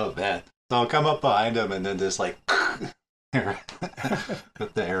 Oh, man. So I'll come up behind him and then just like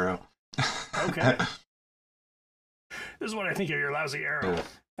with the arrow. Okay. This is what I think of your lousy arrow.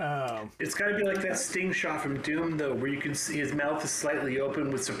 It's got to be like that sting shot from Doom, though, where you can see his mouth is slightly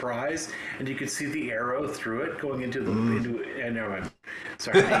open with surprise, and you can see the arrow through it going into the. Never mind.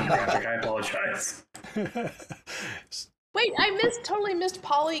 Sorry, being graphic. I apologize. Wait, totally missed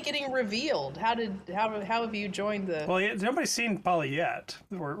Polly getting revealed. How have you joined the? Well, yeah, nobody's seen Polly yet.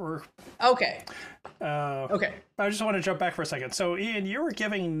 We're Okay. okay. I just want to jump back for a second. So, Ian, you were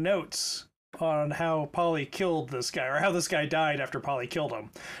giving notes on how Polly killed this guy, or how this guy died after Polly killed him.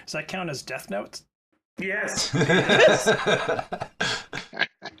 Does that count as death notes? Yes.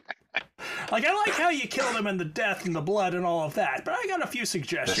 Like, I like how you killed him and the death and the blood and all of that, but I got a few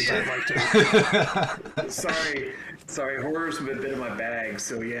suggestions I'd like to. Sorry. Horror's a bit of my bag,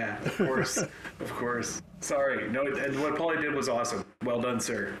 so yeah, of course. Sorry. No, and what Paulie did was awesome. Well done,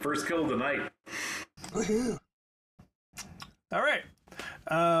 sir. First kill of the night. Woohoo. All right.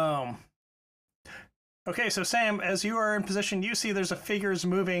 Okay, so Sam, as you are in position, you see there's a figures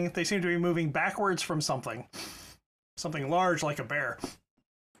moving. They seem to be moving backwards from something large like a bear.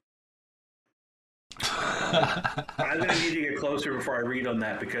 I'm gonna need to get closer before I read on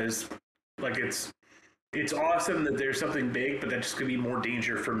that because, like, it's it's awesome that there's something big, but that's just going to be more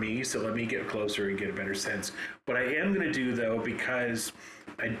danger for me. So let me get closer and get a better sense. What I am going to do, though, because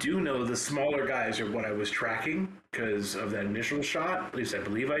I do know the smaller guys are what I was tracking because of that initial shot. At least I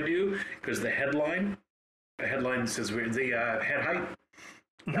believe I do, because the headline says the head height.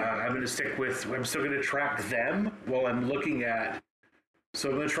 I'm going to stick with. I'm still going to track them while I'm looking at. So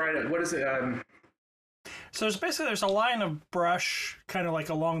I'm going to try to. What is it? So there's a line of brush kind of like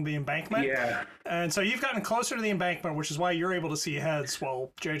along the embankment. Yeah. And so you've gotten closer to the embankment, which is why you're able to see heads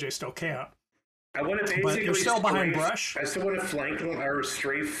while JJ still can't. I want to basically. But you're still behind brush. I still want to flank or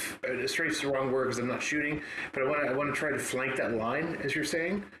strafe. Strafe's the wrong word because I'm not shooting. But I want to try to flank that line, as you're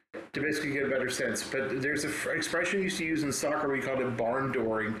saying, to basically get a better sense. But there's an expression you used to use in soccer. We called it barn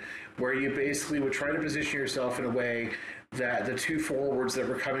dooring, where you basically would try to position yourself in a way that the two forwards that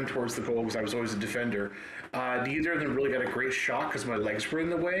were coming towards the goal, because I was always a defender, neither of them really got a great shot because my legs were in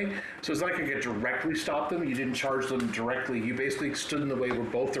the way. So it's not like I could directly stop them. You didn't charge them directly. You basically stood in the way where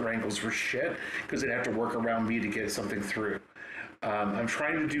both their ankles were shit because they'd have to work around me to get something through. I'm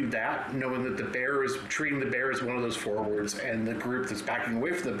trying to do that, knowing that the bear is treating the bear as one of those forwards and the group that's backing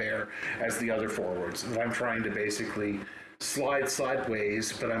away from the bear as the other forwards. And I'm trying to basically slide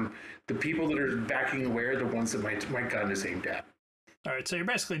sideways, but the people that are backing away are the ones that my gun is aimed at. All right, so you're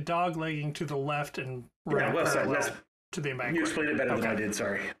basically dog-legging to the left and right parallel to the embankment. You explained it better than I did,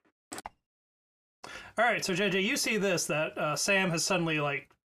 sorry. All right, so JJ, you see this, that Sam has suddenly like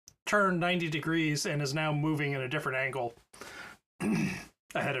turned 90 degrees and is now moving in a different angle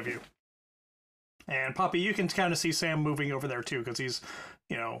ahead of you. And Poppy, you can kind of see Sam moving over there too, because he's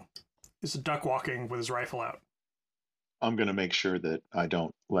duck walking with his rifle out. I'm going to make sure that I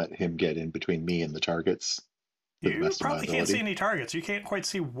don't let him get in between me and the targets. You probably can't see any targets. You can't quite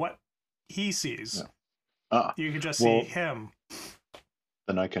see what he sees. No. You can just see him.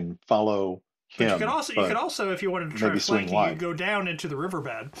 Then I can follow him. But you could also, if you wanted to try flanking, you could go down into the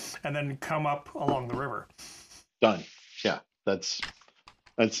riverbed and then come up along the river. Done. Yeah, that's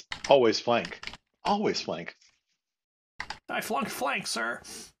always flank. Always flank. I flunked flank, sir.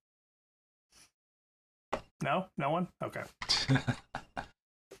 No? No one? Okay.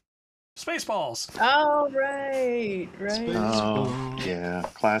 Spaceballs. Oh, right. Oh, yeah,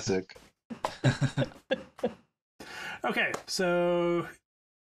 classic. Okay, so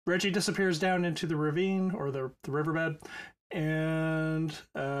Reggie disappears down into the ravine or the riverbed, and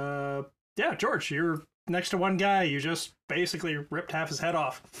George, you're next to one guy. You just basically ripped half his head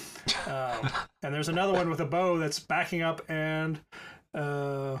off, and there's another one with a bow that's backing up and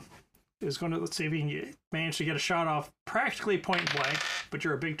is going to, let's see if he can manage to get a shot off practically point blank, but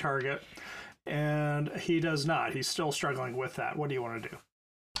you're a big target, and he does not. He's still struggling with that. What do you want to do?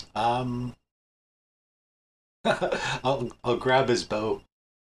 I'll grab his bow.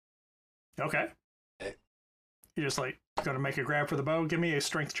 Okay. You just like going to make a grab for the bow. Give me a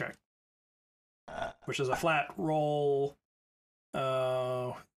strength check, which is a flat roll.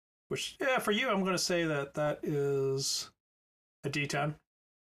 Which for you, I'm going to say that is a D10.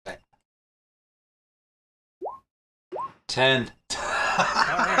 10. All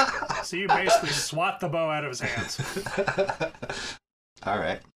right. So you basically swat the bow out of his hands. All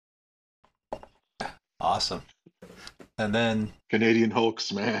right. Awesome. And then Canadian Hulk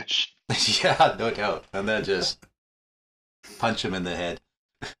smash. yeah, no doubt. And then just punch him in the head.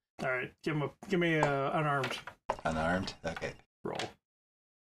 All right. Give me a unarmed. Unarmed. Okay. Roll.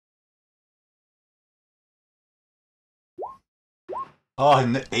 Oh,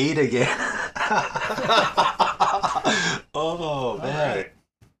 and 8 again. Oh man. Right.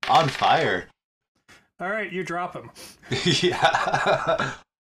 On fire. All right, you drop him. Yeah.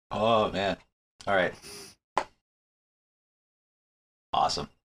 Oh man. All right. Awesome.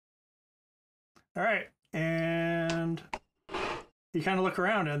 All right, and you kind of look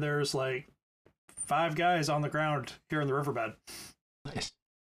around, and there's like 5 guys on the ground here in the riverbed. Nice.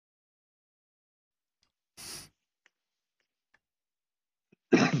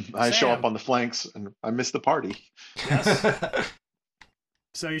 I show Sam. up on the flanks and I miss the party. Yes.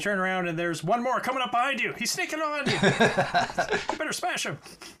 So you turn around, and there's one more coming up behind you. He's sneaking on you. You better smash him.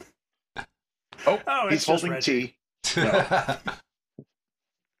 Oh, it's he's just holding Reggie. tea. No.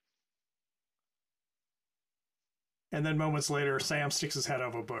 And then moments later, Sam sticks his head out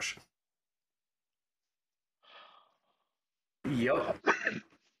of a bush. Yep.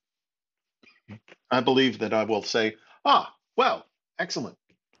 I believe that I will say, well, excellent.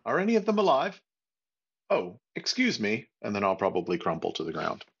 Are any of them alive? Oh, excuse me. And then I'll probably crumple to the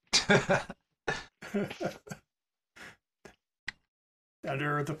ground.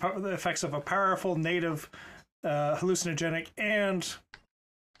 Under the effects of a powerful native hallucinogenic and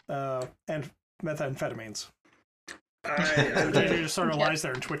methamphetamines. I'm He just sort of lies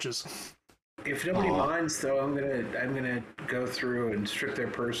there and twitches. If nobody minds, though, I'm gonna go through and strip their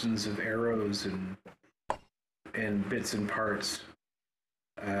persons of arrows and bits and parts.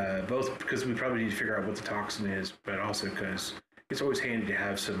 Both because we probably need to figure out what the toxin is, but also because it's always handy to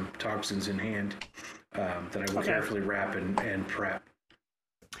have some toxins in hand that I will carefully wrap and prep.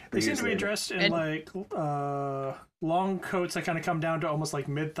 They seem to be dressed in like long coats that kind of come down to almost like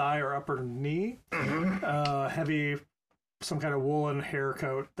mid thigh or upper knee. Heavy, some kind of woolen hair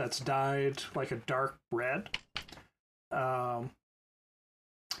coat that's dyed like a dark red.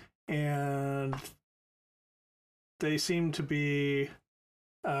 And they seem to be,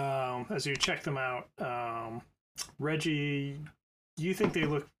 as you check them out, Reggie, you think they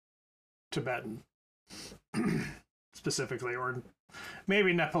look Tibetan specifically, or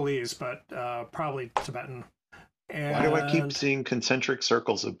maybe Nepalese, but probably Tibetan. And, Why do I keep seeing concentric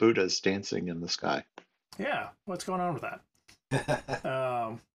circles of Buddhas dancing in the sky? Yeah, what's going on with that?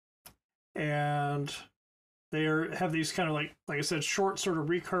 And they have these kind of like I said, short sort of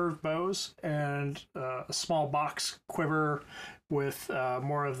recurved bows and a small box quiver with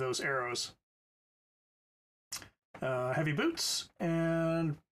more of those arrows. Heavy boots,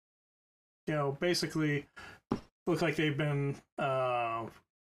 and basically look like they've been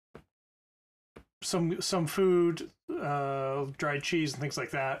some food, dried cheese and things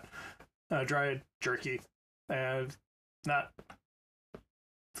like that, dried jerky, and not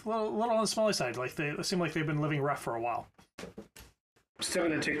a little on the smaller side. Like they seem like they've been living rough for a while. Still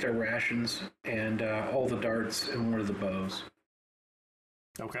going to take their rations and all the darts and one of the bows.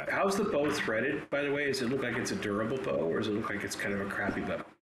 Okay. How's the bow threaded, by the way? Does it look like it's a durable bow, or does it look like it's kind of a crappy bow?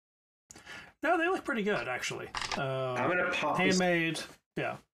 No, they look pretty good, actually. I'm going to pop handmade.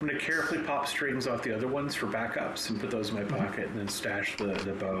 Yeah. I'm going to carefully pop strings off the other ones for backups and put those in my pocket and then stash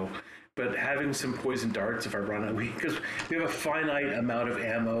the bow. But having some poison darts if I run out, because we have a finite amount of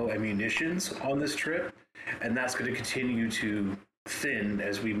ammo and munitions on this trip, and that's going to continue to thin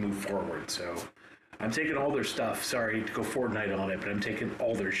as we move forward. So I'm taking all their stuff. Sorry to go Fortnite on it, but I'm taking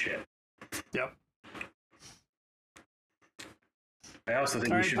all their shit. Yep. I also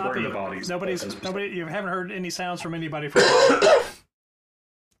think we should burn the bodies. Nobody. You haven't heard any sounds from anybody for a while.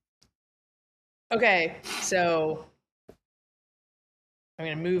 Okay, so I'm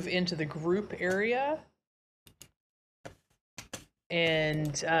going to move into the group area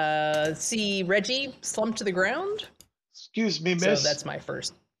and see Reggie slumped to the ground. Excuse me, miss. So that's my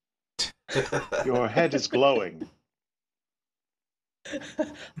first. Your head is glowing.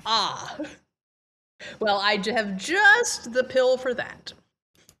 Ah. Well, I have just the pill for that.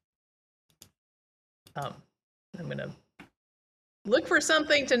 I'm going to look for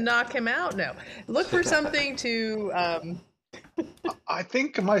something to knock him out. No, look for something to... I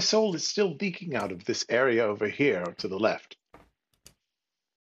think my soul is still leaking out of this area over here to the left.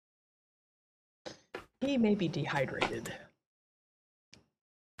 He may be dehydrated.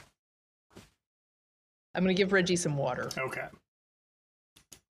 I'm going to give Reggie some water. Okay.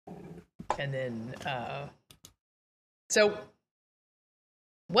 And then, so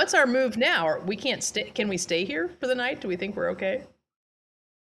what's our move now? We can't stay. Can we stay here for the night? Do we think we're okay?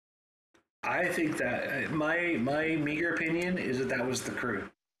 I think that my meager opinion is that was the crew.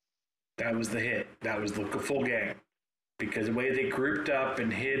 That was the hit. That was the full gang. Because the way they grouped up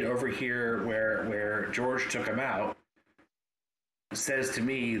and hid over here where George took them out says to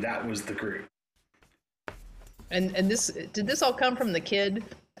me that was the crew. And did this all come from the kid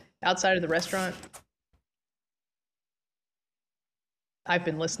outside of the restaurant? I've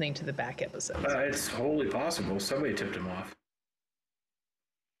been listening to the back episodes. It's wholly possible. Somebody tipped him off.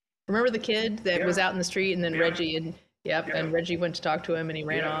 Remember the kid that was out in the street, and then Reggie and and Reggie went to talk to him, and he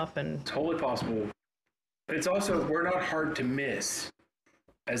ran off. And it's wholly possible. It's also, we're not hard to miss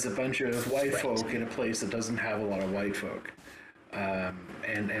as a bunch of white folk in a place that doesn't have a lot of white folk,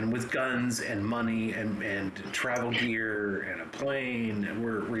 and with guns and money and travel gear and a plane.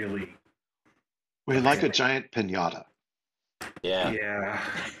 We're like a giant piñata. Yeah.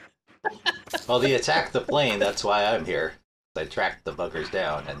 Well, they attacked the plane. That's why I'm here. I tracked the buggers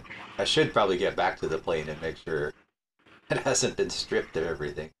down, and I should probably get back to the plane and make sure it hasn't been stripped of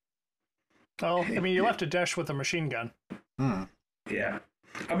everything. Well, I mean, you left a dash with a machine gun. Yeah.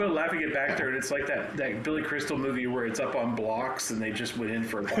 I'm going to laugh and get back there, and it's like that Billy Crystal movie where it's up on blocks and they just went in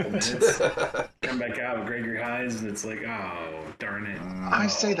for a couple minutes, come back out with Gregory Hines, and it's like, oh, darn it. I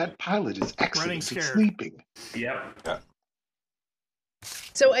say that pilot is excellent at sleeping. Yep. Yeah.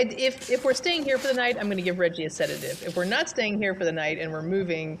 So if we're staying here for the night, I'm going to give Reggie a sedative. If we're not staying here for the night and we're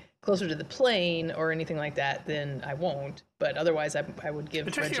moving closer to the plane or anything like that, then I won't. But otherwise, I would give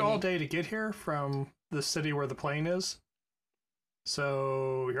It took Reggie... you all day to get here from the city where the plane is.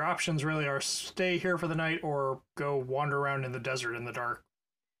 So your options really are stay here for the night or go wander around in the desert in the dark.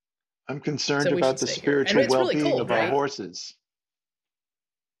 I'm concerned So we about should the stay here. And spiritual it's really well-being cold, of our right? horses.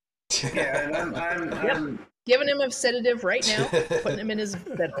 Yeah, and I'm Giving him a sedative right now, putting him in his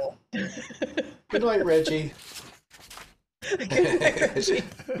bedroll. Good night, Reggie. Good night, Reggie.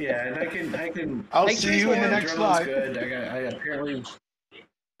 yeah, and I can. I'll Make see sure you in the it's next Adrenaline's life. good. I apparently,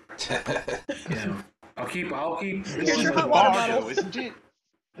 you know, I'll keep. This Here's is your the hot water bardo, bottle. isn't it?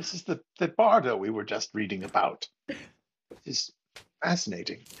 This is the bardo we were just reading about. It's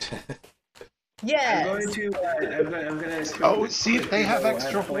fascinating. I'm Yes. going to. I'm going to. Oh, see if they have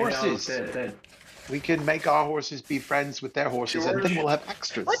extra point out horses. that We can make our horses be friends with their horses, and then George? we'll have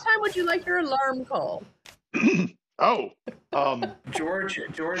extras. What time would you like your alarm call? Oh, George.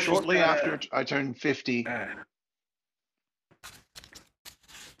 shortly has after I turn 50.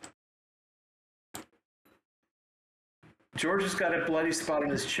 George has got a bloody spot on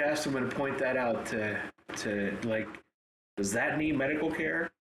his chest. I'm going to point that out to like. Does that need medical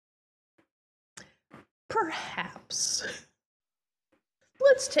care? Perhaps.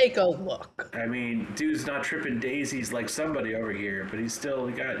 Let's take a look. I mean, dude's not tripping daisies like somebody over here, but he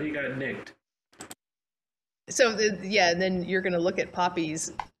got nicked. So yeah, and then you're gonna look at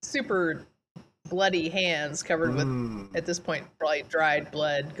Poppy's super bloody hands covered with, at this point, probably dried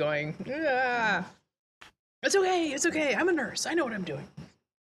blood, going, ah. It's okay. I'm a nurse. I know what I'm doing.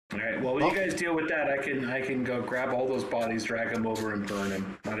 All right. Well, when you guys deal with that, I can go grab all those bodies, drag them over, and burn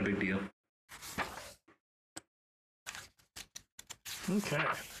them. Not a big deal. Okay.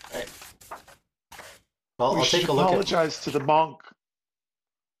 Well, We I'll should take a look at. apologize to the monk.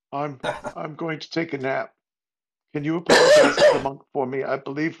 I'm going to take a nap. Can you apologize to the monk for me? I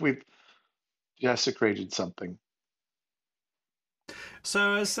believe we've desecrated something.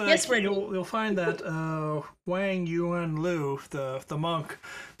 So as Yes, Reggie. you'll find that Wang Yuan Lu, the monk,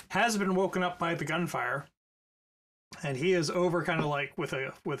 has been woken up by the gunfire, and he is over kind of like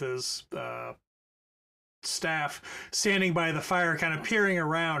with his staff, standing by the fire, kind of peering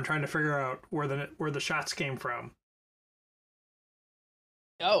around, trying to figure out where the shots came from.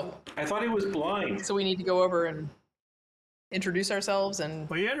 Oh, I thought he was blind. so we need to go over and introduce ourselves and...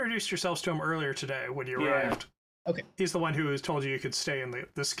 Well, you introduced yourselves to him earlier today when you Yeah. arrived. Okay. He's the one who has told you could stay in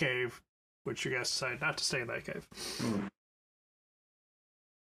this cave, which you guys decided not to stay in that cave.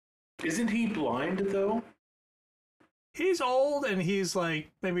 Isn't he blind though? He's old and he's like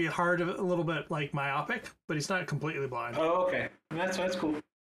maybe a little bit like myopic, but he's not completely blind. Oh, okay. That's cool.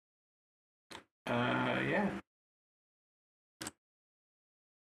 Yeah.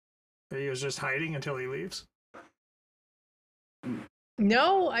 He was just hiding until he leaves.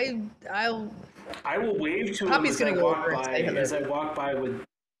 No, I'll... I will wave to Poppy's him gonna go over and say hello. as I walk by with.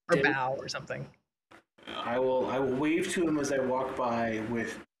 Or bow or something. I will wave to him as I walk by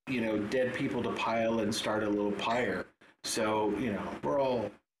with dead people to pile and start a little pyre. So we're all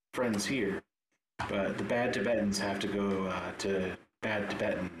friends here, but the bad Tibetans have to go to bad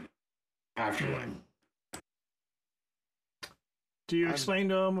Tibetan afterlife. Do you explain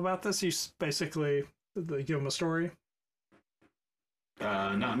to him about this? You basically give him a story.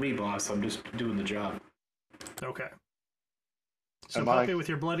 Not me, boss. I'm just doing the job. Okay. So Am Poppy, I- with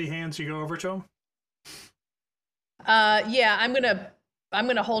your bloody hands, you go over to him. Yeah, I'm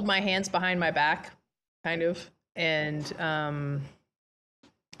gonna hold my hands behind my back, kind of, and oh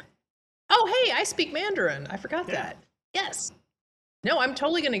hey, I speak Mandarin. I forgot that. Yes. No, I'm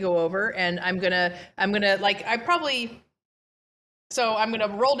totally gonna go over and I'm gonna like So I'm gonna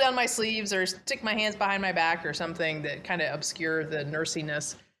roll down my sleeves or stick my hands behind my back or something that kind of obscure the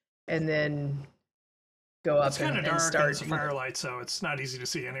nursiness, and then go up It's kind of and dark and start. it's a firelight, so it's not easy to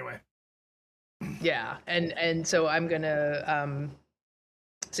see anyway. Yeah, and so I'm gonna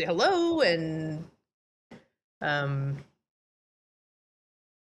say hello and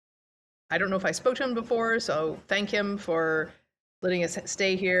I don't know if I spoke to him before, so thank him for letting us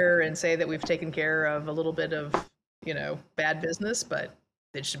stay here and say that we've taken care of a little bit of bad business, but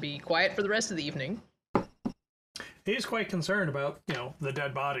it should be quiet for the rest of the evening. He's quite concerned about the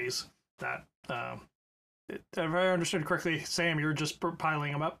dead bodies. That if I understood correctly, Sam, you're just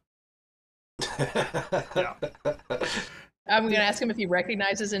piling them up. Yeah. I'm gonna ask him if he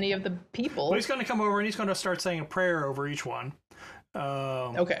recognizes any of the people. Well, he's going to come over and he's going to start saying a prayer over each one.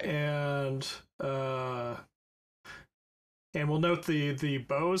 Okay. And we'll note the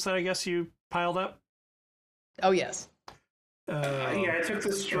bows that I guess you piled up. Oh yes. Yeah, I took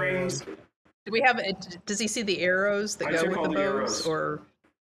the strings. Do we have it? Does he see the arrows that I go took with all the the bows? arrows. Or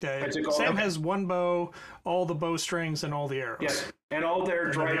Okay. I took all Sam the- has one bow, all the bow strings, and all the arrows. Yes, and all their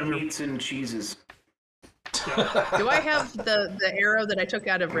then dried the other- meats and cheeses. do I have the arrow that I took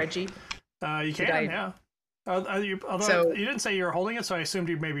out of Reggie? You can, I- yeah. Although So- you didn't say you were holding it, so I assumed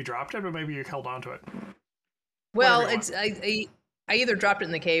you maybe dropped it, but maybe you held on to it. Well, Whatever you it's I either dropped it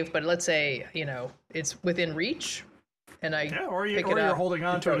in the cave, but let's say it's within reach, and I Yeah, or pick it you're up holding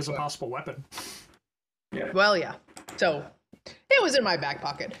on and to throw it as a to him. possible weapon. Yeah. Well, yeah. So it was in my back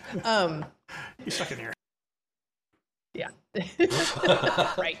pocket. You stuck in here. Yeah.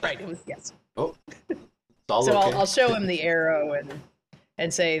 right. It was yes. Oh, it's all So okay. I'll show him the arrow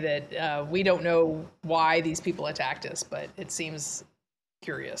and say that we don't know why these people attacked us, but it seems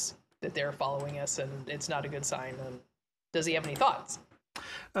curious that they're following us, and it's not a good sign. And does he have any thoughts?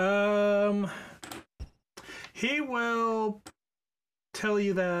 He will tell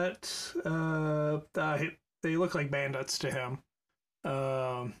you that they look like bandits to him.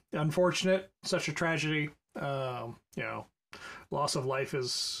 Unfortunate, such a tragedy. Loss of life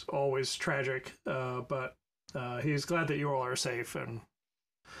is always tragic. But he's glad that you all are safe, and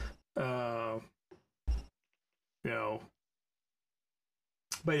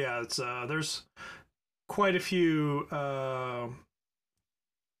But yeah, it's there's quite a few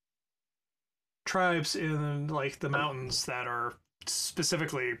tribes in like the mountains that are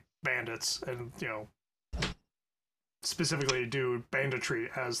specifically bandits, and specifically do banditry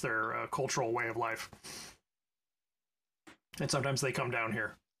as their cultural way of life. And sometimes they come down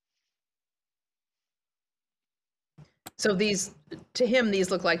here. So to him,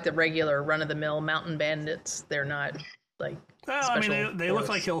 these look like the regular run-of-the-mill mountain bandits. They're not like Well, I mean, special they look force.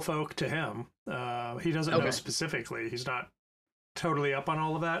 like hill folk to him. He doesn't know specifically. He's not totally up on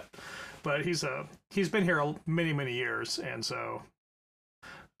all of that, but he's been here many years, and so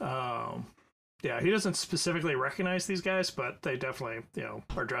yeah, he doesn't specifically recognize these guys, but they definitely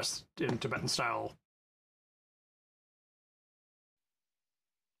are dressed in Tibetan style.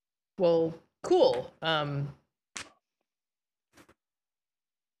 Well, cool.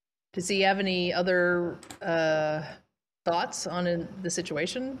 Does he have any other thoughts on the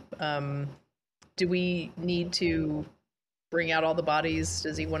situation? Do we need to bring out all the bodies?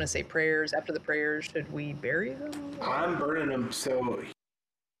 Does he want to say prayers? After the prayers, should we bury them? I'm burning them, so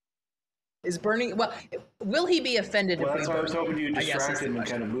Is burning... Well, will he be offended well, if that's we why I burn was hoping them? you'd I guess is distract the him and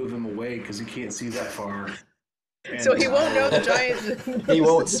question. kind of move him away because he can't see that far. So And, he won't know the giant... He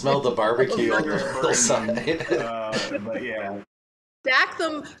won't smell the barbecue on the Burn hillside. but yeah, Stack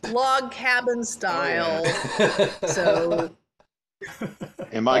them log cabin style. Oh, So...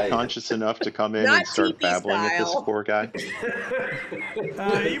 Am I I- conscious enough to come in Not and start teepee babbling at this style. poor guy?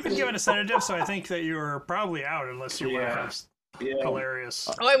 You've been given a sedative, so I think that you're probably out unless you want to Yeah. have yeah. hilarious.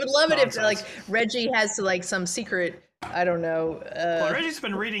 Oh, I would love it if Nonsense. like Reggie has like some secret, I don't know, Well, Reggie's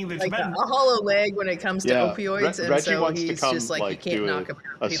been reading the like a Tibetan. hollow leg when it comes to Yeah, opioids, and Reggie so wants to he's come just like he can't do knock him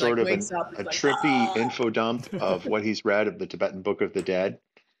out. a He sort like of wakes up, a he's like, trippy "Ah!" info dump of what he's read of the Tibetan Book of the Dead,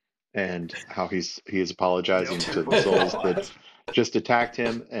 and how he is apologizing to the souls that just attacked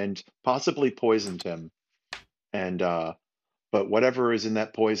him and possibly poisoned him. And but whatever is in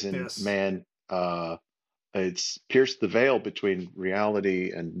that poison, Yes. man, it's pierced the veil between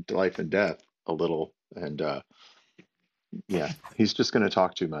reality and life and death a little. And yeah, he's just going to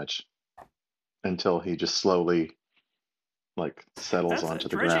talk too much until he just slowly like settles onto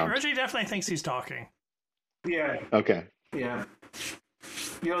the ground. Reggie definitely thinks he's talking. Yeah, Okay. yeah.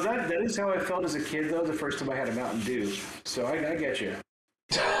 That is how I felt as a kid, though, the first time I had a Mountain Dew. So I get you.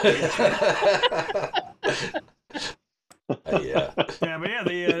 Yeah. Yeah, but yeah,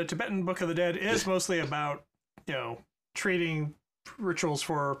 the Tibetan Book of the Dead is mostly about treating rituals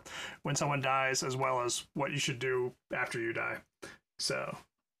for when someone dies, as well as what you should do after you die. So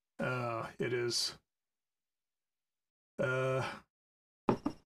it is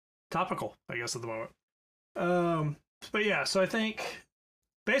topical, I guess, at the moment. But yeah, so I think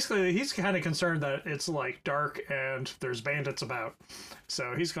basically he's kind of concerned that it's like dark and there's bandits about,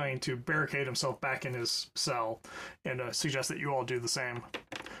 so he's going to barricade himself back in his cell and suggest that you all do the same,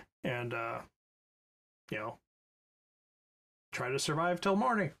 and try to survive till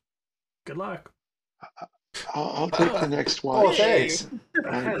morning. Good luck. I'll take the next one. Oh, thanks.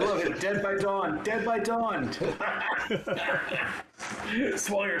 I love it. Dead by dawn. Dead by dawn.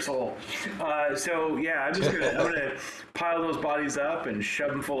 Swallow your soul. So yeah, I'm gonna pile those bodies up and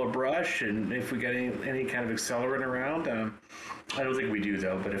shove them full of brush. And if we get any kind of accelerant around, I don't think we do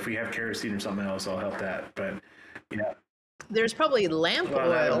though. But if we have kerosene or something else, I'll help that. But yeah, There's probably lamp Well,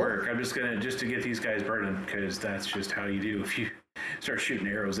 that'll oil. work. I'm just to get these guys burning because that's just how you do. If you start shooting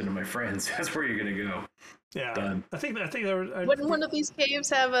arrows into my friends, that's where you're gonna go. Yeah. Done. I think there was. Wouldn't one of these caves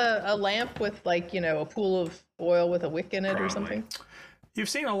have a lamp with, like, a pool of oil with a wick in it or Probably. something? You've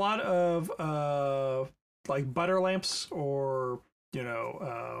seen a lot of like butter lamps or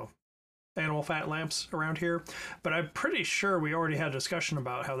animal fat lamps around here, but I'm pretty sure we already had a discussion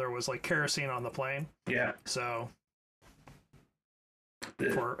about how there was like kerosene on the plane. Yeah. So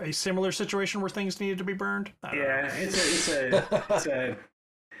for a similar situation where things needed to be burned, I don't know. Yeah, it's a.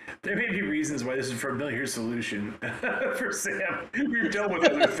 There may be reasons why this is a familiar solution for Sam. We've dealt with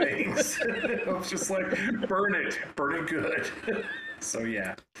other things. It's just like burn it good. So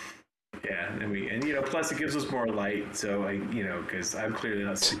yeah, and plus it gives us more light. So because I'm clearly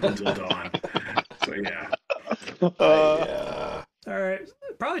not sleeping until dawn. So yeah. Yeah. All right,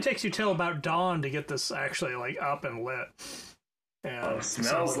 it probably takes you till about dawn to get this actually like up and lit. And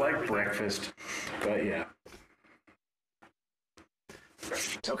Smells like breakfast, but yeah.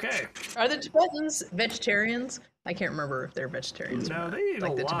 Okay. Are the Tibetans vegetarians? I can't remember if they're vegetarians. or No, not. they eat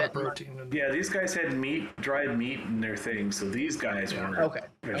Like a the lot of Tibetan protein. And Yeah, these guys had dried meat in their thing. So these guys weren't Okay.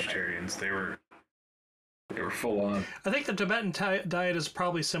 vegetarians. They were full on. I think the Tibetan diet is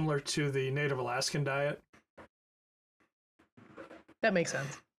probably similar to the Native Alaskan diet. That makes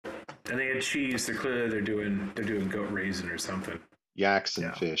sense. And they had cheese. They're doing goat raisin or something. Yaks and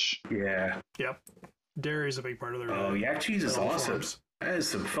Yeah. fish. Yeah. Yep. Dairy is a big part of their Oh, diet. yak cheese is in all awesome. forms. That is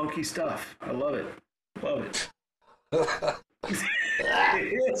some funky stuff. I love it. Love it.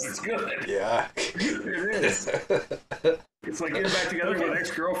 It is. It's good. Yeah. It is. It's like getting back together with an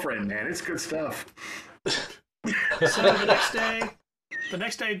ex-girlfriend, man. It's good stuff. So the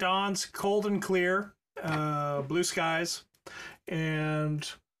next day dawns cold and clear, blue skies, and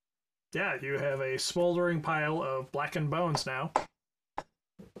yeah, you have a smoldering pile of blackened bones now.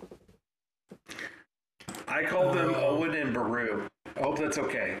 I called them Owen and Baru. I hope that's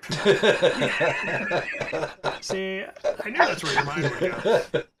okay. See, I knew that's where your mind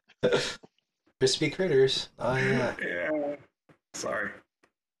would go. Crispy critters. Oh yeah. Yeah. Sorry.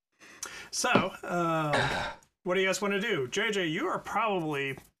 So, what do you guys want to do? JJ, you are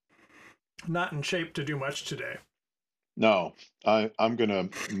probably not in shape to do much today. No, I'm gonna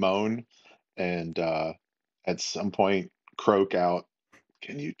moan and at some point croak out,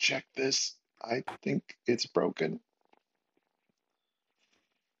 "Can you check this? I think it's broken."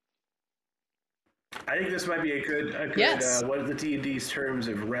 I think this might be a good Yes. what are the D&D's terms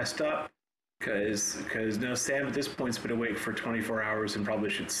of rest up? Because no, Sam at this point's been awake for 24 hours and probably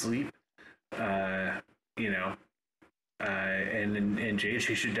should sleep. And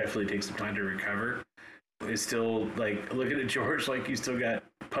JJ should definitely take some time to recover. It's still like looking at George like you still got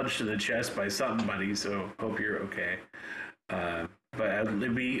punched in the chest by something, buddy. So hope you're okay. But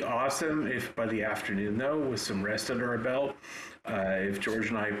it'd be awesome if by the afternoon, though, with some rest under our belt, if George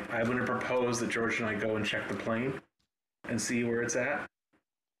and I'm going to propose that George and I go and check the plane and see where it's at.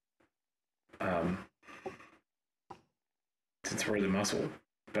 Since we're the muscle,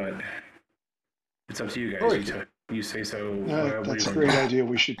 but it's up to you guys. Or You say so. Yeah, that's a great idea.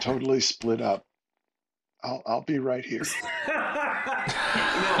 We should totally split up. I'll be right here. Not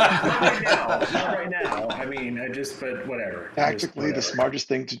right now. I mean, but whatever. Tactically, the Whatever. smartest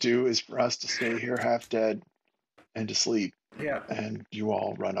thing to do is for us to stay here half dead and to sleep, Yeah. and you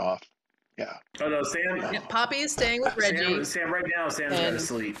all run off. Yeah. Oh no, Sam. Yeah, Poppy is staying with Reggie. Sam. Right now, Sam's got to And-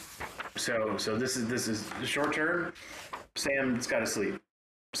 sleep. So this is the short term. Sam's got to sleep.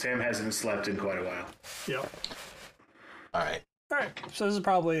 Sam hasn't slept in quite a while. Yep. All right. All right. So this is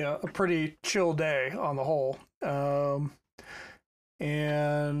probably a pretty chill day on the whole.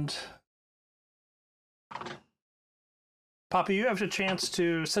 And Poppy, you have a chance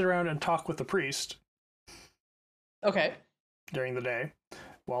to sit around and talk with the priest Okay. during the day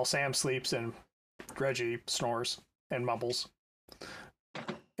while Sam sleeps and Reggie snores and mumbles.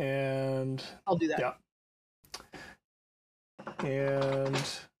 And I'll do that. yeah. And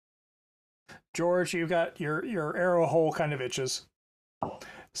George, you've got your arrow hole kind of itches.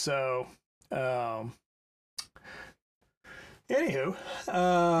 So, anywho,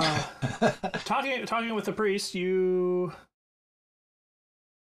 talking with the priest, he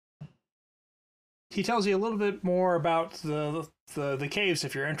tells you a little bit more about the caves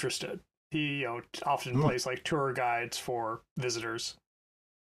if you're interested. He often plays like tour guides for visitors.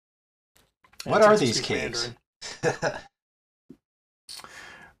 What And are teaches these speak caves? Mandarin.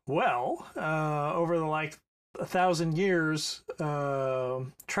 Well, over the 1,000 years,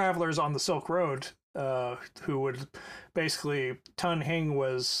 travelers on the Silk Road who would basically Tunhing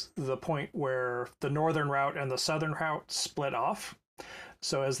was the point where the northern route and the southern route split off.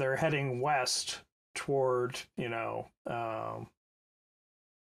 So as they're heading west toward,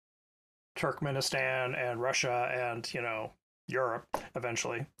 Turkmenistan and Russia and, Europe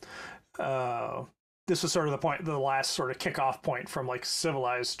eventually, this was sort of the last sort of kickoff point from like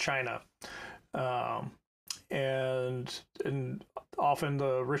civilized China. And often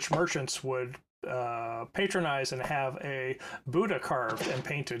the rich merchants would patronize and have a Buddha carved and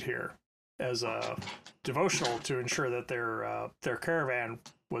painted here as a devotional to ensure that their caravan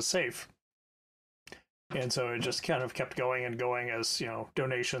was safe. And so it just kind of kept going and going as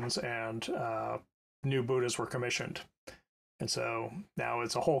donations and new Buddhas were commissioned. And so now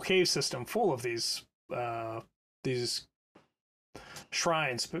it's a whole cave system full of these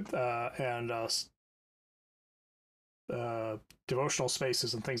shrines and devotional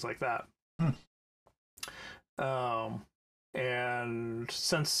spaces and things like that. And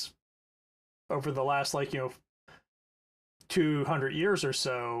since over the last 200 years or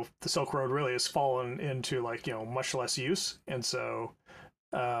so, the Silk Road really has fallen into much less use, and so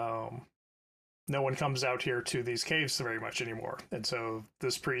no one comes out here to these caves very much anymore, and so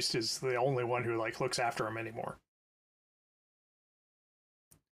this priest is the only one who looks after him anymore.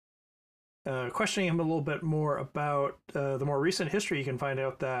 Questioning him a little bit more about the more recent history, you can find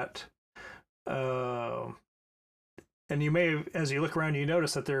out that and you may, as you look around, you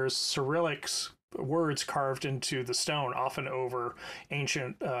notice that there's Cyrillic words carved into the stone, often over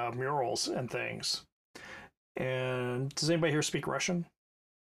ancient murals and things. And does anybody here speak Russian?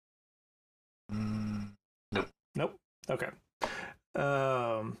 Nope. Nope. Okay.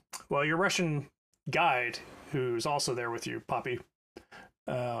 Well, your Russian guide, who's also there with you, Poppy,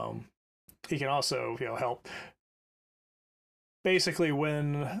 he can also help. Basically,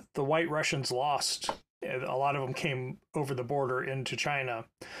 when the White Russians lost, a lot of them came over the border into China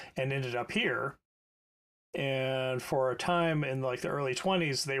and ended up here. And for a time in the early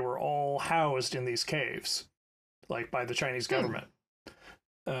 20s, they were all housed in these caves, by the Chinese government.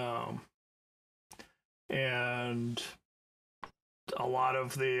 And a lot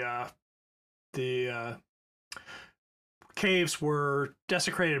of the caves were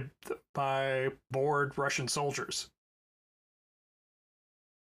desecrated by bored Russian soldiers.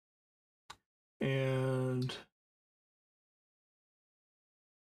 And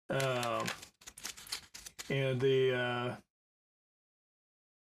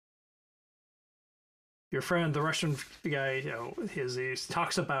your friend, the Russian guy, he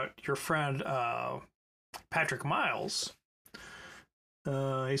talks about your friend Patrick Miles.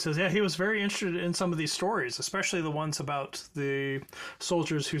 He says, yeah, he was very interested in some of these stories, especially the ones about the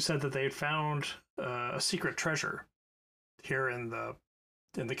soldiers who said that they had found a secret treasure here in the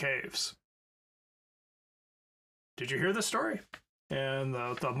caves. Did you hear this story? And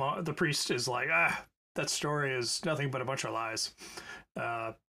the priest is like, that story is nothing but a bunch of lies.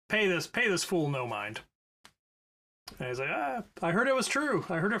 Pay this fool no mind. And he's like, I heard it was true.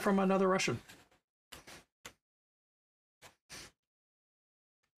 I heard it from another Russian.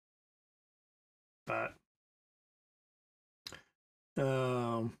 But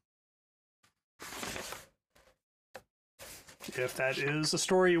if that is a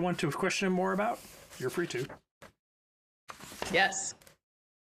story you want to question him more about, you're free to. Yes.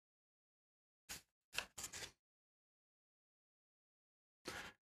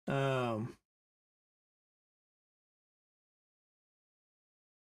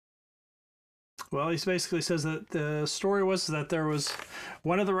 Well, he basically says that the story was that there was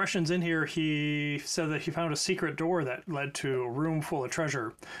one of the Russians in here. He said that he found a secret door that led to a room full of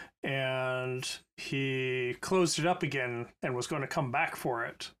treasure, and he closed it up again and was going to come back for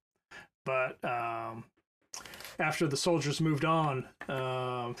it. But after the soldiers moved on,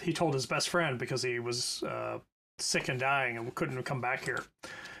 he told his best friend because he was sick and dying and couldn't come back here.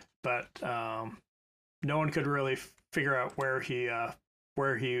 But no one could really figure out where he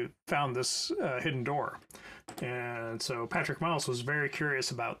found this hidden door. And so Patrick Miles was very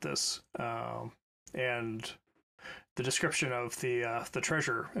curious about this and the description of the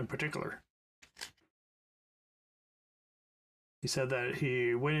treasure in particular. He said that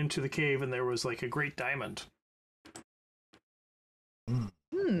he went into the cave and there was a great diamond.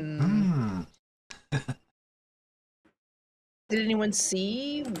 Did anyone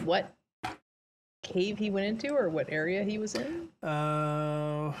see what cave he went into or what area he was in?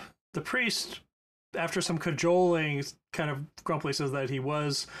 The priest, after some cajoling, kind of grumpily says that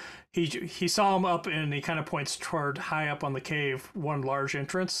he saw him up, and he kind of points toward high up on the cave, one large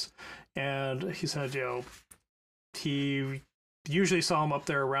entrance, and he said, he usually saw him up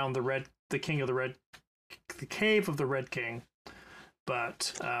there around the the cave of the Red King.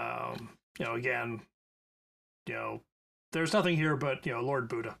 But again, there's nothing here but Lord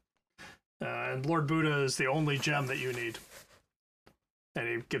Buddha, and Lord Buddha is the only gem that you need. And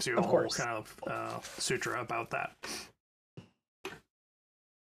he gives you a whole kind of sutra about that.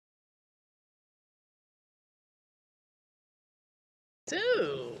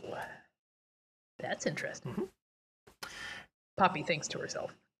 Ooh, that's interesting. Mm-hmm. Poppy thinks to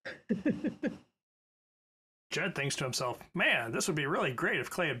herself. Jed thinks to himself, man, this would be really great if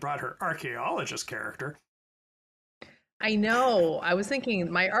Clay had brought her archaeologist character. I know. I was thinking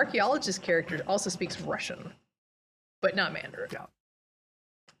my archaeologist character also speaks Russian, but not Mandarin. Yeah.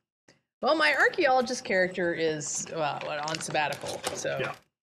 Well, my archaeologist character is on sabbatical, so. Yeah.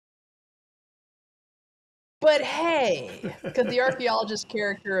 But hey, could the archaeologist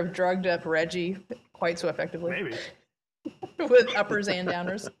character have drugged up Reggie quite so effectively? Maybe. With uppers and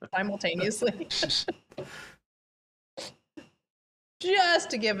downers simultaneously. Just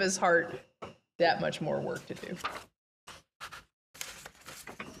to give his heart that much more work to do.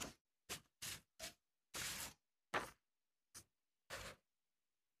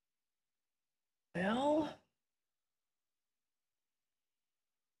 Well,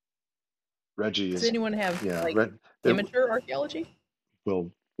 Reggie does anyone have amateur archaeology?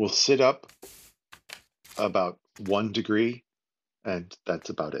 We'll sit up about 1 degree, and that's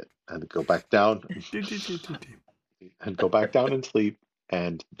about it. And go back down, and go back down and sleep,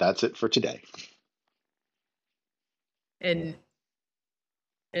 and that's it for today. And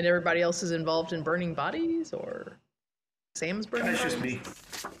everybody else is involved in burning bodies, or Sam's burning bodies? That's just me.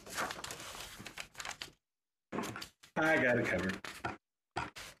 I got it covered.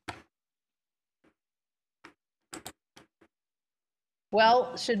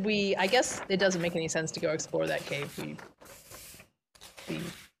 Well, should we? I guess it doesn't make any sense to go explore that cave. The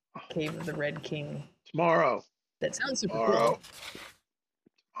cave of the Red King. Tomorrow. That sounds super cool.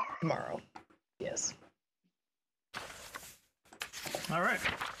 Tomorrow. Yes. All right.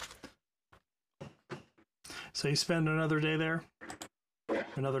 So you spend another day there?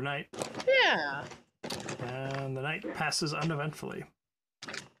 Another night? Yeah. And the night passes uneventfully.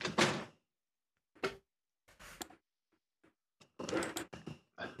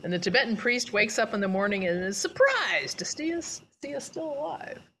 And the Tibetan priest wakes up in the morning and is surprised to see us still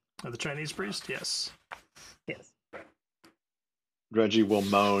alive. The Chinese priest? Yes. Yes. Reggie will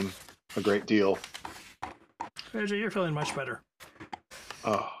moan a great deal. Reggie, you're feeling much better.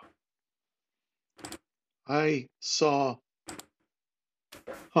 Oh. I saw...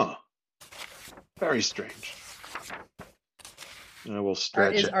 Very strange. And I will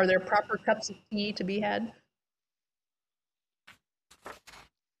stretch it. Are there proper cups of tea to be had?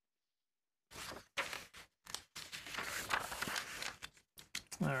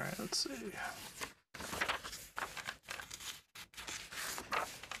 All right, let's see.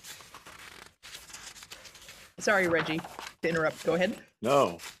 Sorry, Reggie, to interrupt. Go ahead.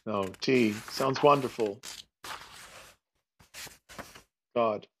 No, tea. Sounds wonderful.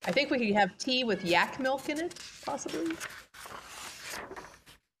 God. I think we could have tea with yak milk in it, possibly.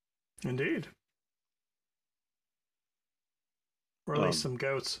 Indeed. Or at least some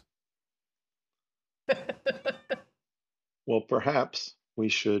goats. Well, perhaps we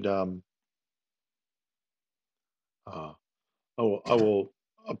should. I will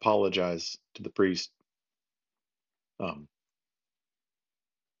apologize to the priest.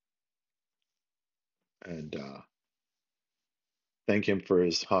 And thank him for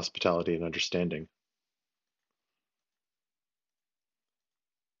his hospitality and understanding.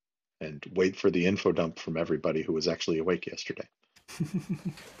 And wait for the info dump from everybody who was actually awake yesterday.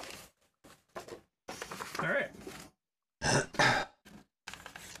 All right.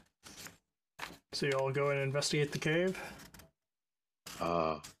 So you all go and investigate the cave?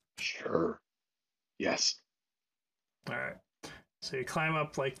 Sure. Yes. All right. So you climb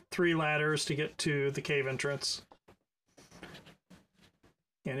up like 3 ladders to get to the cave entrance.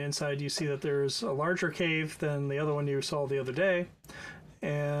 And inside you see that there's a larger cave than the other one you saw the other day.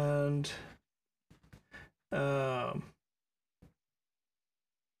 And and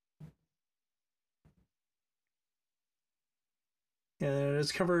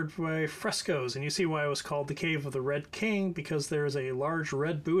it's covered by frescoes, and you see why it was called the Cave of the Red King, because there's a large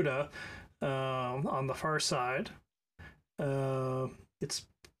red Buddha on the far side.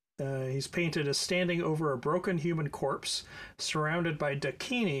 He's painted as standing over a broken human corpse, surrounded by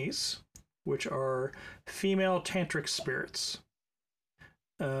dakinis, which are female tantric spirits.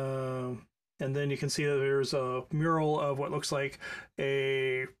 And then you can see that there's a mural of what looks like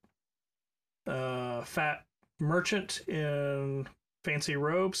a fat merchant in fancy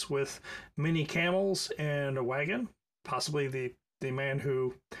robes with many camels and a wagon. Possibly the man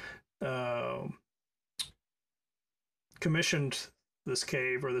who commissioned this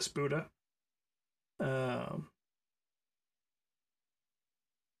cave or this Buddha.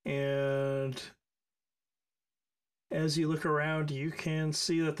 And as you look around, you can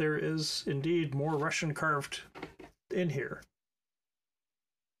see that there is indeed more Russian carved in here.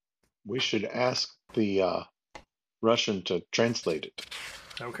 We should ask the Russian to translate it.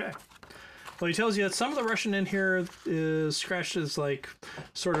 Okay. Well, he tells you that some of the Russian in here is scratched as like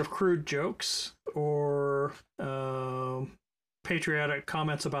sort of crude jokes or patriotic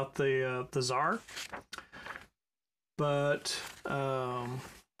comments about the Tsar. But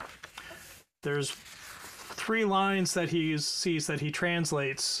there's 3 lines that he sees that he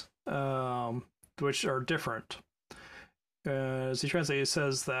translates, which are different. As he translates, he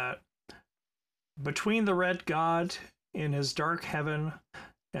says that between the red god in his dark heaven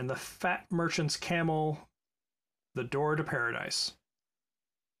and the fat merchant's camel, the door to paradise.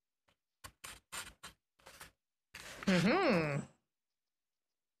 Mm-hmm.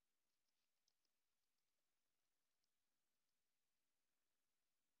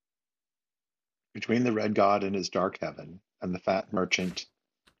 Between the red god and his dark heaven and the fat merchant's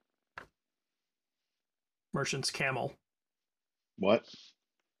camel. What?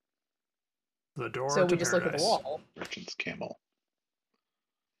 The door So to we just look at the paradise. wall. Merchant's camel.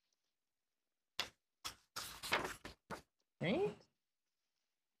 Right?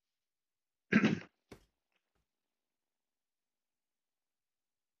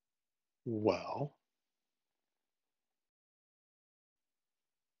 Well,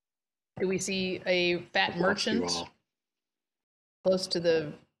 Do we see a fat I've lost you merchant all. close to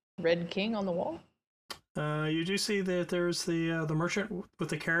the Red King on the wall? You do see that there's the merchant with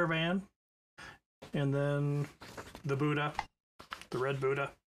the caravan, and then the Buddha, the red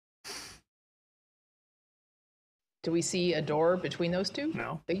Buddha. Do we see a door between those two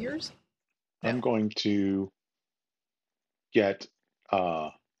No. figures? I'm going to get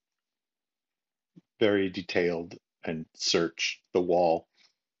very detailed and search the wall.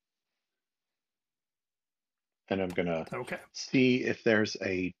 And I'm going to Okay. see if there's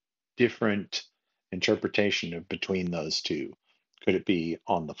a different interpretation of between those two. Could it be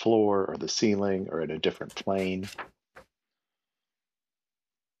on the floor or the ceiling or at a different plane?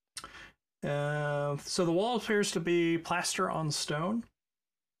 So the wall appears to be plaster on stone,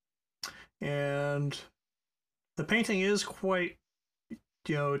 and the painting is quite,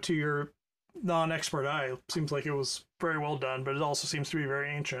 to your non-expert eye, seems like it was very well done, but it also seems to be very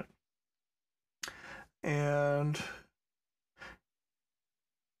ancient. And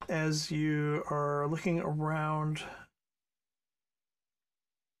as you are looking around,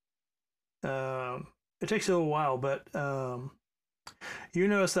 it takes you a little while, but you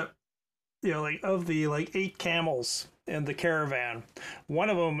notice that like of the 8 camels in the caravan,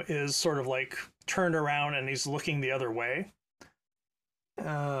 one of them is sort of like turned around and he's looking the other way.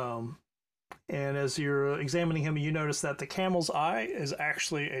 And as you're examining him, you notice that the camel's eye is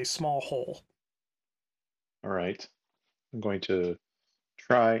actually a small hole. All right. I'm going to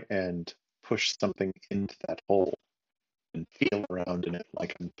try and push something into that hole and feel around in it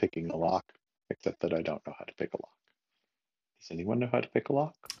like I'm picking a lock, except that I don't know how to pick a lock. Does anyone know how to pick a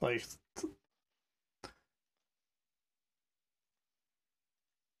lock? Like,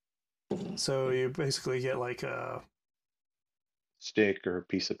 so you basically get like a Stick or a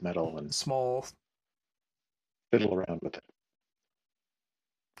piece of metal and small. fiddle around with it.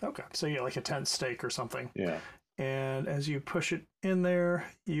 Okay, so you get like a tent stake or something. Yeah. And as you push it in there,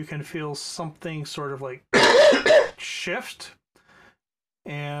 you can feel something sort of like shift,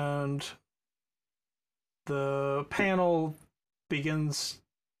 and the panel comes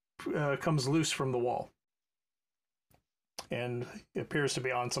loose from the wall, and it appears to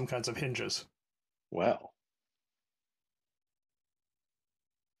be on some kinds of hinges. Well.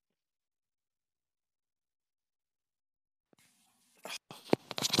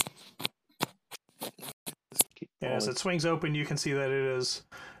 And as it swings open, you can see that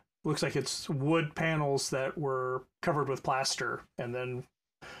looks like it's wood panels that were covered with plaster and then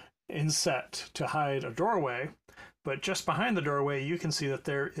inset to hide a doorway. But just behind the doorway, you can see that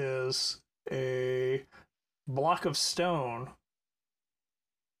there is a block of stone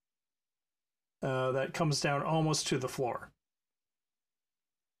that comes down almost to the floor.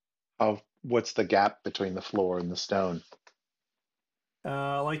 What's the gap between the floor and the stone?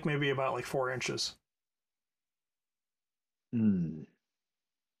 Like maybe about like 4 inches. But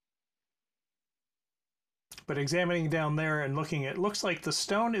examining down there and looking, it looks like the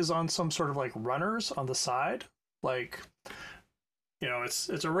stone is on some sort of like runners on the side, like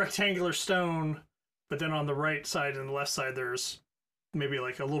it's a rectangular stone, but then on the right side and the left side, there's maybe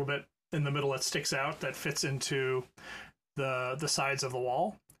like a little bit in the middle that sticks out that fits into the sides of the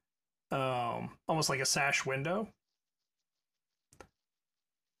wall, almost like a sash window.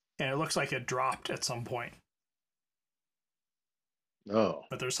 And it looks like it dropped at some point. Oh.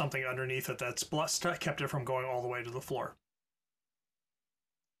 But there's something underneath it that's kept it from going all the way to the floor.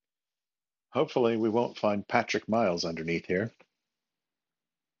 Hopefully we won't find Patrick Miles underneath here.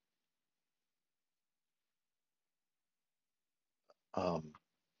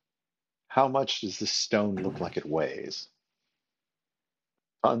 How much does this stone look like it weighs?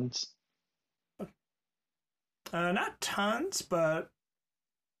 Tons? Not tons, but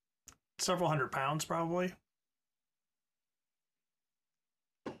several 100 pounds probably.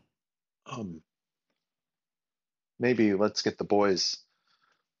 Maybe let's get the boys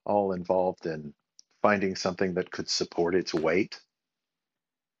all involved in finding something that could support its weight,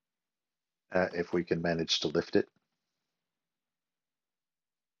 if we can manage to lift it.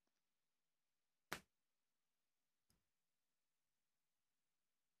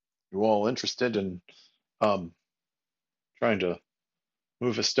 You all interested in trying to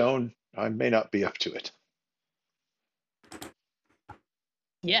move a stone? I may not be up to it.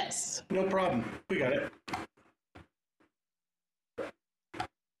 Yes. No problem. We got it.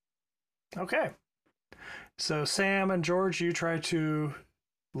 Okay. So Sam and George, you try to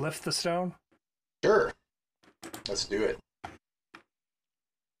lift the stone. Sure. Let's do it.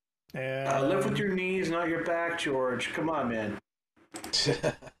 And Lift with your knees, not your back, George. Come on, man.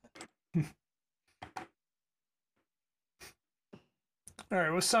 all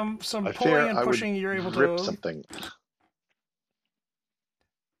right, with some I pulling fear and I would pushing, you're able rip to. something.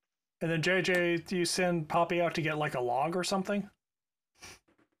 And then JJ, do you send Poppy out to get like a log or something?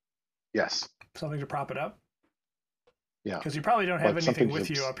 Yes. Something to prop it up? Yeah. Because you probably don't have Like anything something with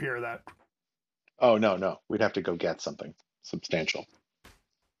to- you up here that. Oh, no. We'd have to go get something substantial.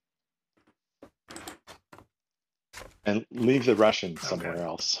 And leave the Russians somewhere Okay.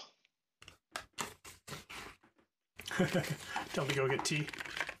 else. Tell me to go get tea.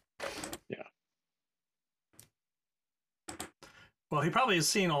 Yeah. Well, he probably has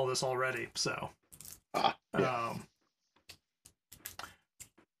seen all this already, so. Ah, yeah.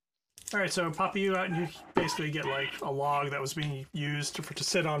 All right, so Poppy, you out and you basically get like a log that was being used to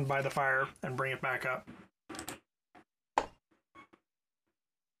sit on by the fire and bring it back up.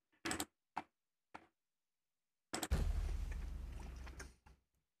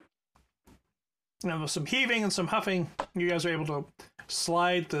 Now, with some heaving and some huffing, you guys are able to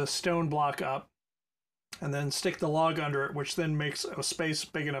slide the stone block up and then stick the log under it, which then makes a space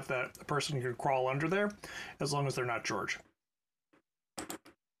big enough that a person can crawl under there, as long as they're not George.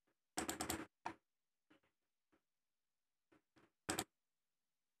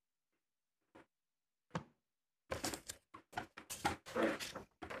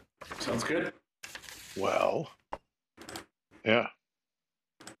 Sounds good. Well, yeah.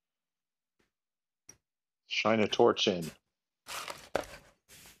 Shine a torch in.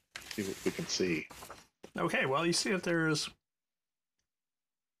 See what we can see. Okay, well, you see that there's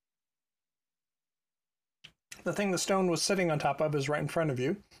the thing the stone was sitting on top of is right in front of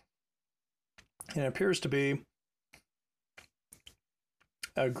you. And it appears to be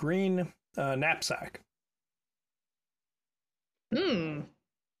a green knapsack.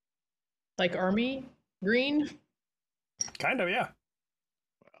 Like army green? Kind of, yeah.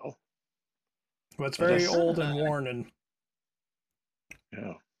 Well, But it's very Yes. old and worn and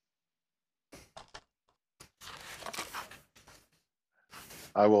yeah.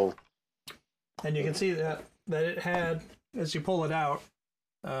 I will. and you can see that it had, as you pull it out,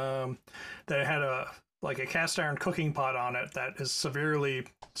 that it had a cast iron cooking pot on it that is severely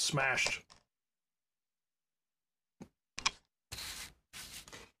smashed.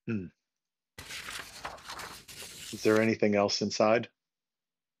 Is there anything else inside?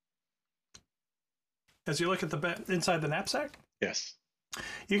 As you look at the inside the knapsack, Yes.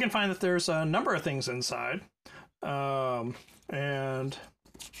 you can find that there's a number of things inside, but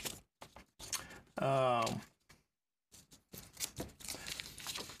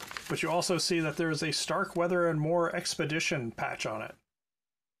you also see that there's a Stark Weather and More Expedition patch on it.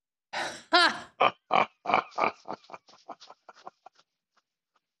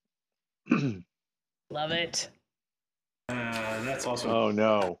 Love it. That's awesome. Oh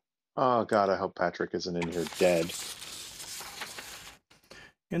no. Oh God, I hope Patrick isn't in here dead.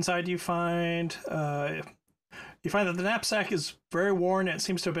 Inside, you find that the knapsack is very worn. It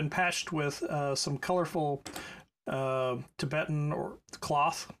seems to have been patched with some colorful Tibetan or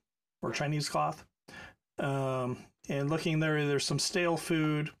cloth or Chinese cloth. And looking there, there's some stale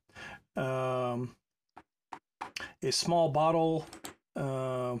food, a small bottle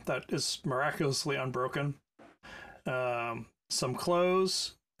that is miraculously unbroken, some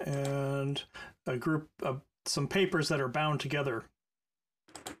clothes, and a group of some papers that are bound together.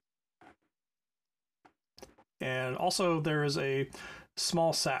 And also there is a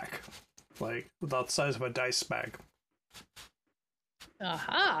small sack, like about the size of a dice bag.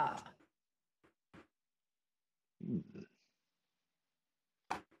 Aha.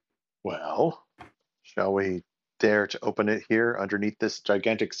 Well, shall we dare to open it here underneath this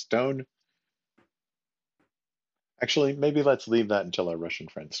gigantic stone? Actually, maybe let's leave that until our Russian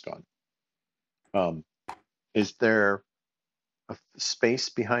friend's gone. Is there a space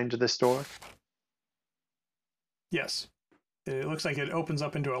behind this door? Yes. It looks like it opens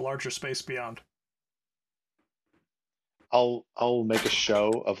up into a larger space beyond. I'll make a show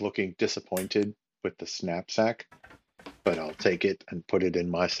of looking disappointed with the knapsack, but I'll take it and put it in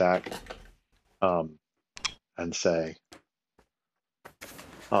my sack, and say,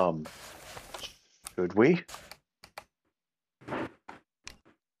 should we?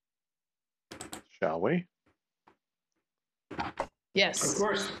 Shall we? Yes. Of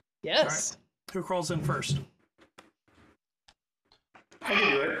course. Yes. Who crawls in first? I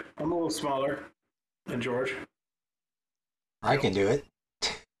can do it. I'm a little smaller than George. I can do it.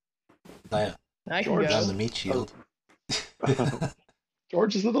 I I can George, go. am the meat shield.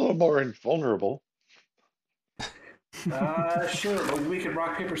 George is a little more invulnerable. Sure, but we can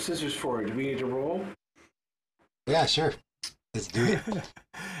rock, paper, scissors for it. Do we need to roll? Yeah, sure. Let's do it.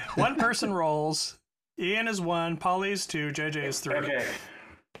 One person rolls. Ian is 1, Polly's 2, JJ is 3. Okay.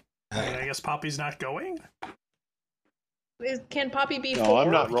 And I guess Poppy's not going? Can Poppy be No, 4?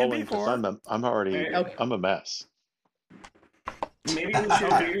 I'm not It can be rolling because 4. I'm already Okay. I'm a mess. Maybe we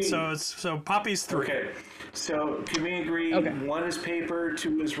should Okay, agree. so Poppy's 3. Okay. So can we agree Okay. 1 is paper,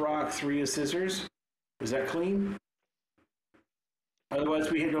 2 is rock, 3 is scissors? Is that clean?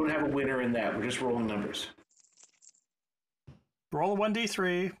 Otherwise, we don't have a winner in that. We're just rolling numbers. Roll a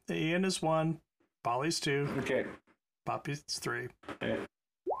 1d3. Ian is 1, Polly's 2, Okay. Poppy's 3. Okay.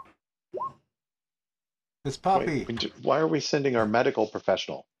 It's Poppy. Why are we sending our medical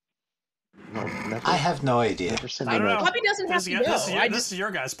professional? No, never. I have no idea. Never I sending don't know. a. Poppy doesn't have to go. This is your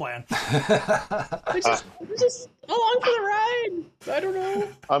guys' plan. It's just along for the ride. I don't know.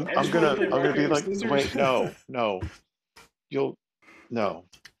 I'm just gonna wanted to I'm gonna be rock, like, paper, scissors. wait, no. No.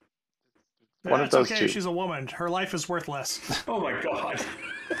 One of That's those okay, two. she's a woman. Her life is worth less. Oh my god.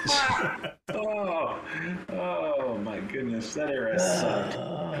 oh my goodness. That era sucked.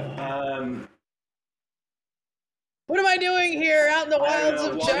 What am I doing here out in the wilds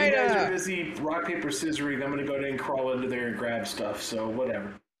of While you guys are China? busy rock, paper, scissoring, I'm going to go in and crawl into there and grab stuff, so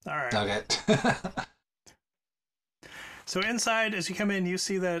whatever. All right. Okay. So inside, as you come in, you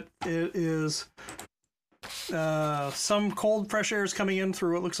see that it is some cold, fresh air is coming in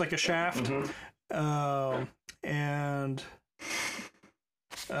through what looks like a shaft. And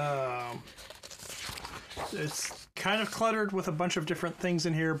it's kind of cluttered with a bunch of different things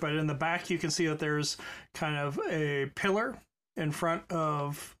in here, but in the back you can see that there's kind of a pillar in front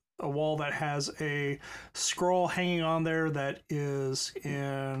of a wall that has a scroll hanging on there that is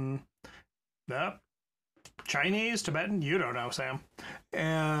in Chinese, Tibetan, you don't know, Sam.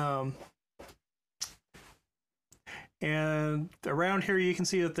 And around here you can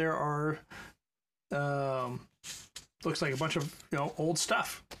see that there are looks like a bunch of old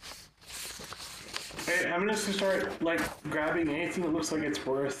stuff. Hey, I'm going to start grabbing anything that looks like it's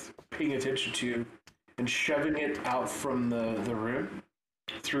worth paying attention to and shoving it out from the room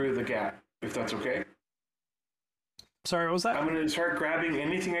through the gap, if that's okay. Sorry, what was that? I'm going to start grabbing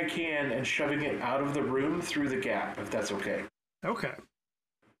anything I can and shoving it out of the room through the gap, if that's okay. Okay.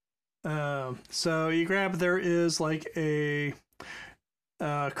 So you grab, there is like a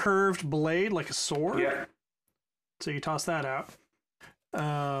curved blade, like a sword. Yeah. So you toss that out.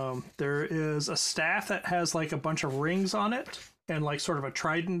 There is a staff that has like a bunch of rings on it and like sort of a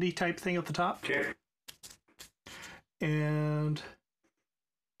trident-y type thing at the top. Okay. And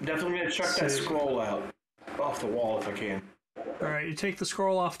I'm definitely going to chuck that scroll out off the wall if I can. all right, you take the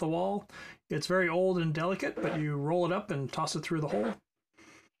scroll off the wall. It's very old and delicate, but you roll it up and toss it through the hole.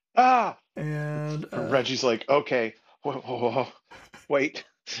 Ah! And Reggie's like, okay, whoa, wait.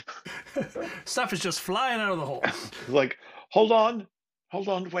 stuff is just flying out of the hole. Like, hold on,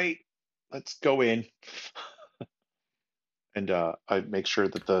 wait. Let's go in. And I make sure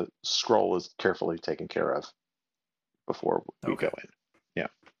that the scroll is carefully taken care of before we go in. Yeah.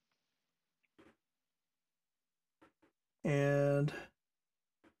 And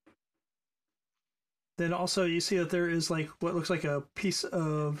Then also you see that there is like what looks like a piece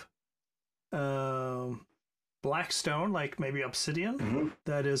of black stone, like maybe obsidian,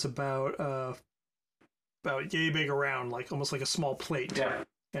 that is about yay big around, like almost like a small plate. Yeah.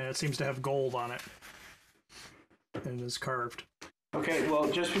 And it seems to have gold on it. And it is carved. Okay, well,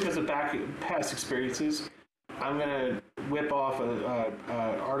 just because of past experiences, I'm gonna whip off a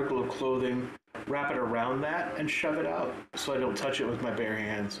article of clothing, wrap it around that, and shove it out so I don't touch it with my bare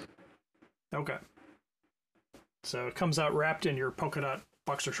hands. Okay. So it comes out wrapped in your polka dot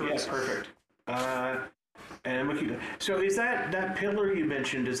boxer shorts. Yeah, perfect. So is that pillar you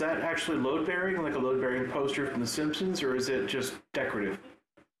mentioned, is that actually load bearing, like a load bearing poster from The Simpsons, or is it just decorative?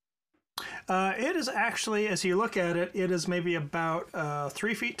 It is actually, as you look at it, it is maybe about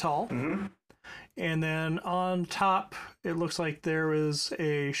 3 feet tall. Mm-hmm. And then on top, it looks like there is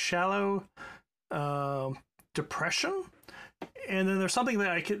a shallow depression. And then there's something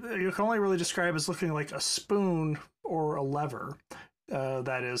that you can only really describe as looking like a spoon or a lever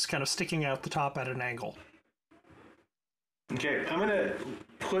that is kind of sticking out the top at an angle. Okay, I'm gonna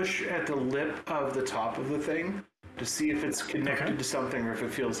push at the lip of the top of the thing to see if it's connected to something or if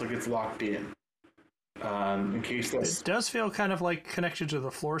it feels like it's locked in. In case that's... It does feel kind of like connected to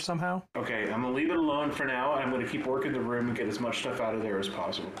the floor somehow. Okay, I'm gonna leave it alone for now, and I'm gonna keep working the room and get as much stuff out of there as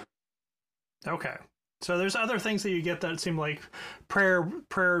possible. Okay. So there's other things that you get that seem like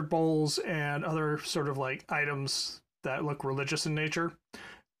prayer bowls and other sort of like items that look religious in nature.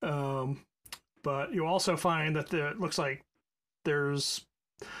 But you also find that it looks like there's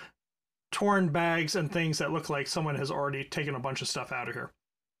torn bags and things that look like someone has already taken a bunch of stuff out of here.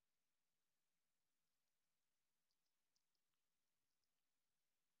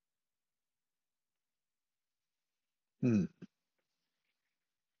 Hmm.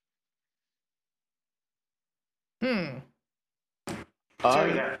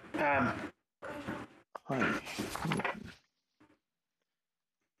 Sorry, I, that. I'm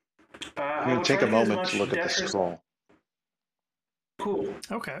I going will to take try a to get as moment much to look at the decorative- scroll. Cool.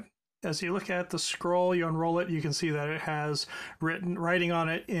 Okay. As you look at the scroll, you unroll it, you can see that it has writing on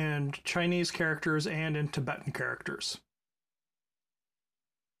it in Chinese characters and in Tibetan characters.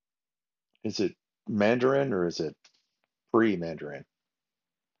 Is it Mandarin or is it pre-Mandarin?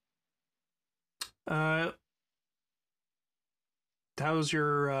 How's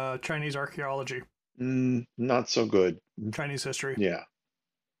your Chinese archaeology? Not so good. Chinese history? Yeah.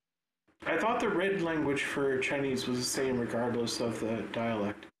 I thought the written language for Chinese was the same regardless of the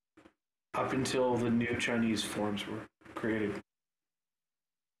dialect, up until the new Chinese forms were created.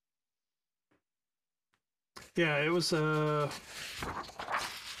 Yeah, it was Sorry,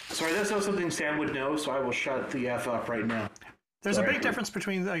 that's not something Sam would know, so I will shut the F up right now. There's Sorry. a big difference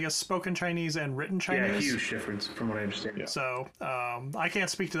between, I guess, spoken Chinese and written Chinese. Yeah, huge difference from what I understand. Yeah. So I can't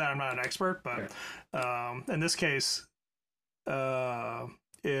speak to that. I'm not an expert, but in this case,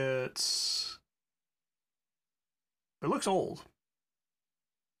 it looks old,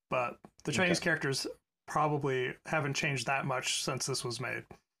 but the Chinese characters probably haven't changed that much since this was made.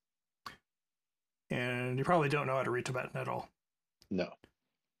 And you probably don't know how to read Tibetan at all. No.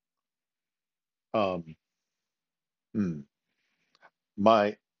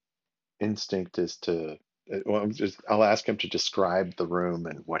 My instinct is to, I'll ask him to describe the room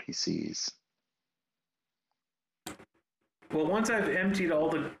and what he sees. Well, once I've emptied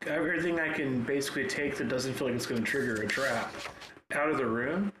everything I can basically take that doesn't feel like it's going to trigger a trap out of the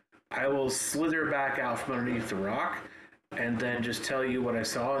room, I will slither back out from underneath the rock and then just tell you what I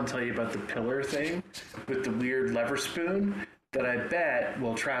saw and tell you about the pillar thing with the weird lever spoon that I bet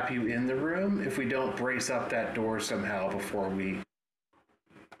will trap you in the room if we don't brace up that door somehow before we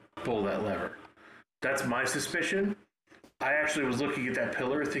pull that lever. That's my suspicion. I actually was looking at that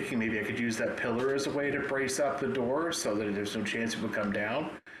pillar thinking maybe I could use that pillar as a way to brace up the door so that there's no chance it would come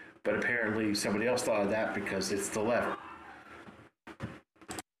down. But apparently somebody else thought of that because it's the lever.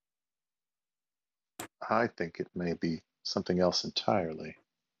 I think it may be something else entirely.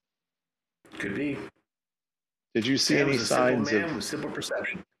 Could be. Did you see Sam any was a simple signs man of? with simple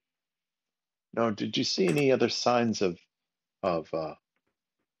perception. No. Did you see any other signs of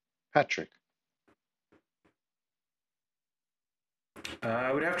Patrick?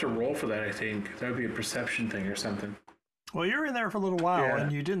 I would have to roll for that, I think. That would be a perception thing or something. Well, you're in there for a little while, Yeah.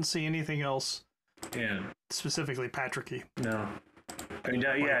 and you didn't see anything else Yeah. specifically Patrick-y. No. I mean,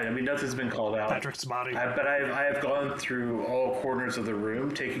 yeah, I mean, nothing's been called out. Patrick's body. But I have gone through all corners of the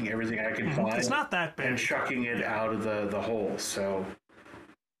room, taking everything I could find. It's not that big. And chucking it out of the hole. So,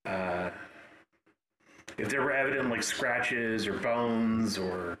 if there were evident like scratches or bones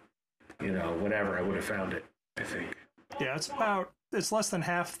or, whatever, I would have found it, I think. Yeah, it's about it's less than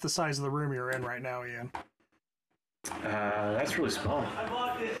half the size of the room you're in right now, Ian. That's really small.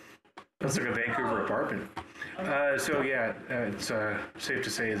 That's like a Vancouver apartment. So yeah, it's safe to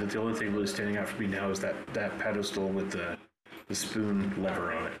say that the only thing really standing out for me now is that pedestal with the spoon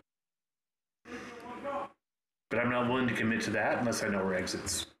lever on it. But I'm not willing to commit to that unless I know our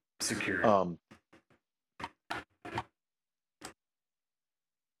exit's secure.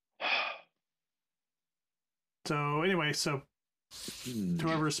 So anyway,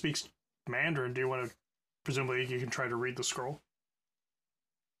 whoever speaks Mandarin, do you want to? Presumably, you can try to read the scroll.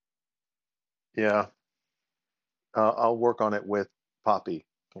 Yeah. I'll work on it with Poppy.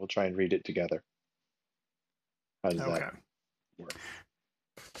 We'll try and read it together. How does that work?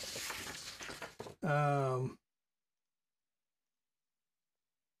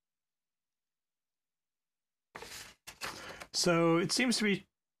 So it seems to be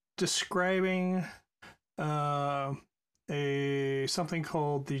describing something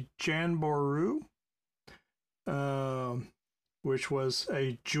called the Janboru, which was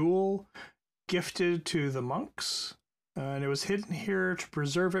a jewel gifted to the monks, and it was hidden here to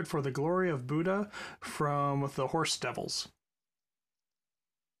preserve it for the glory of Buddha from the horse devils.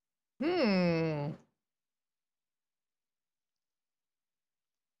 Hmm.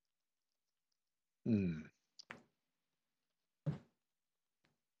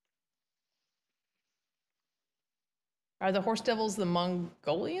 Are the horse devils the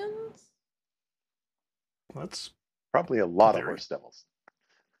Mongolians? That's probably a lot of theory. horse devils.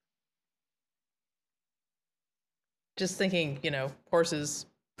 Just thinking, horses,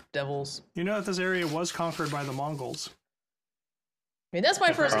 devils. You know that this area was conquered by the Mongols. I mean, that's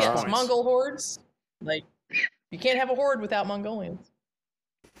my first various guess. points. Mongol hordes? Like, you can't have a horde without Mongolians.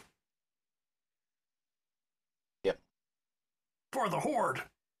 Yep. For the horde.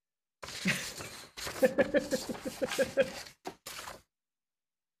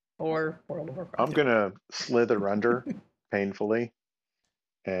 Or World of Warcraft. I'm going to slither under painfully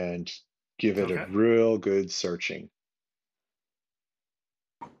and give it a real good searching.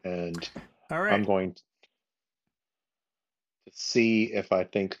 And all right. I'm going to see if I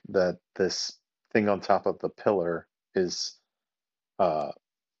think that this thing on top of the pillar is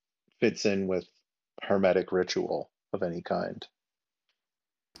fits in with hermetic ritual of any kind.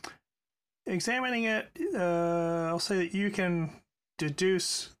 Examining it, I'll say that you can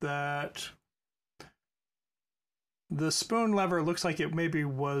deduce that the spoon lever looks like it maybe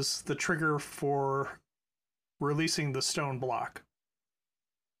was the trigger for releasing the stone block.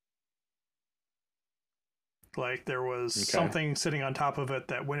 Like there was something sitting on top of it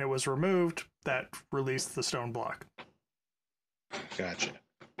that when it was removed, that released the stone block. Gotcha.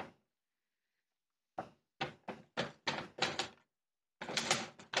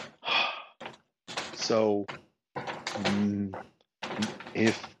 So,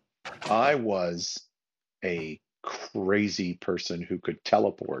 if I was a crazy person who could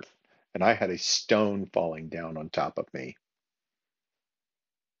teleport and I had a stone falling down on top of me,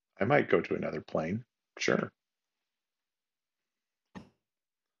 I might go to another plane. Sure.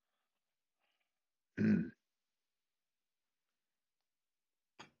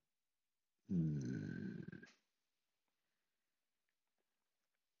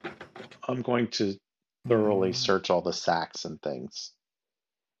 I'm going to thoroughly search all the sacks and things.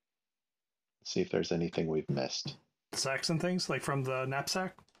 See if there's anything we've missed. Sacks and things, like from the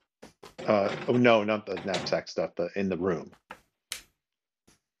knapsack? Oh no, not the knapsack stuff, but in the room.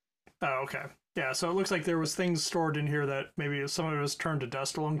 Oh, okay. Yeah, so it looks like there was things stored in here that maybe some of it was turned to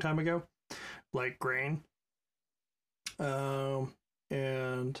dust a long time ago, like grain. But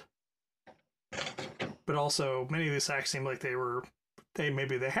also many of these sacks seem like they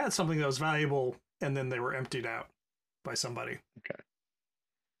had something that was valuable and then they were emptied out by somebody. Okay.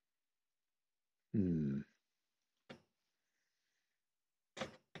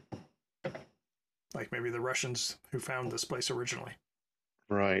 Like maybe the Russians who found this place originally.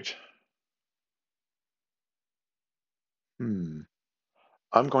 Right. I'm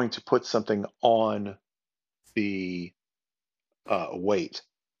going to put something on the weight,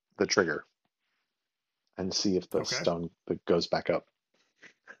 the trigger, and see if the stone goes back up.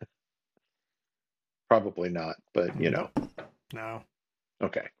 Probably not, but No.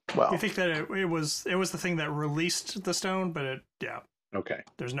 Okay. Well, you think that it was the thing that released the stone, but okay.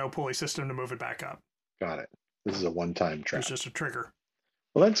 There's no pulley system to move it back up. Got it. This is a one-time trap. It's just a trigger.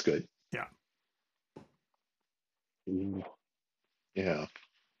 Well, that's good. Yeah. Ooh. Yeah.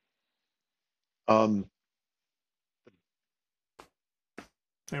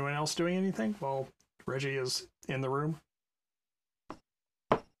 Anyone else doing anything while Reggie is in the room?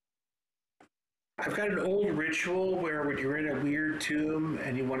 I've got an old ritual where when you're in a weird tomb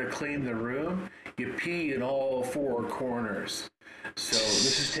and you want to clean the room, you pee in all four corners. So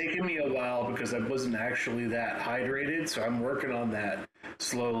this has taken me a while because I wasn't actually that hydrated, so I'm working on that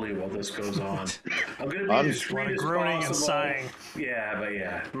slowly while this goes on. I'm going to be I'm- as A lot discreet of as groaning and possible. sighing. Yeah, but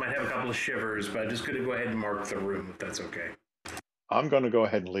yeah, might have a couple of shivers, but I'm just going to go ahead and mark the room if that's okay. I'm going to go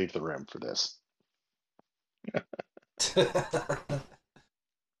ahead and leave the room for this.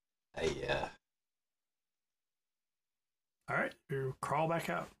 Yeah. All right, you crawl back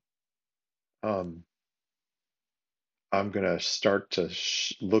out. I'm going to start to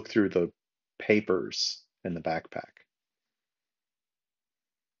look through the papers in the backpack.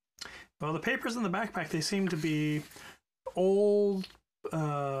 Well, the papers in the backpack, they seem to be old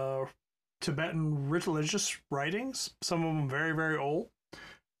Tibetan religious writings, some of them very, very old.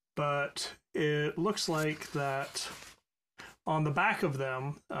 But it looks like that on the back of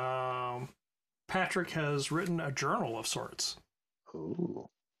them, Patrick has written a journal of sorts. Ooh.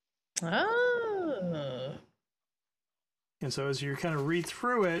 Oh. And so as you kind of read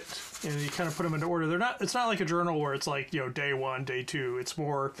through it and you kind of put them into order, it's not like a journal where it's like, day 1, day 2. It's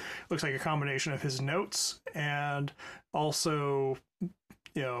more, looks like a combination of his notes and also,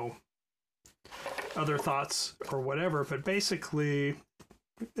 other thoughts or whatever. But basically,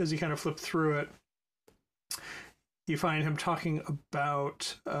 as you kind of flip through it, you find him talking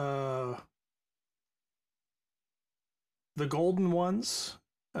about the golden ones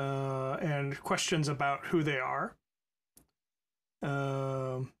and questions about who they are.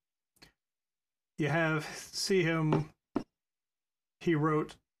 You see him. He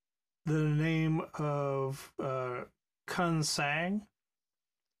wrote the name of Kun Sang,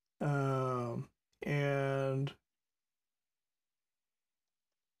 and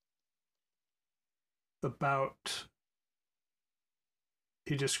about.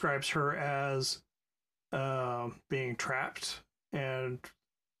 He describes her as being trapped, and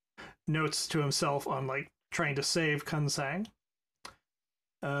notes to himself on trying to save Kun Sang.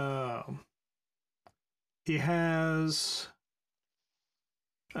 He has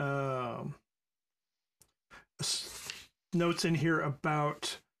notes in here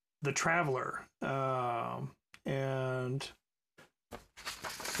about the traveler, and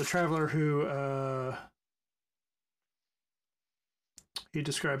the traveler who he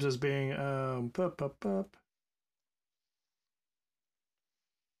describes as being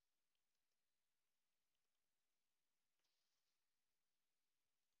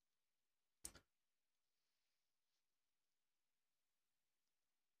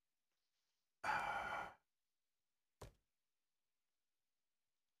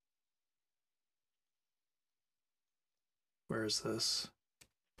where is this?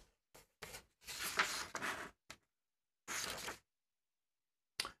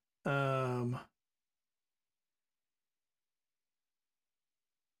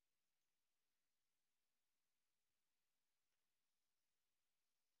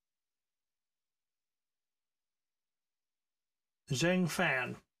 Zheng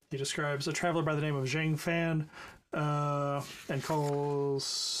Fan. He describes a traveler by the name of Zheng Fan and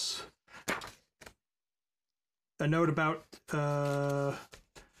calls a note about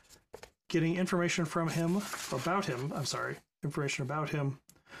getting information from him, information about him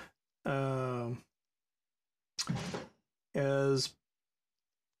as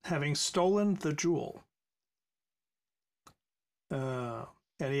having stolen the jewel. And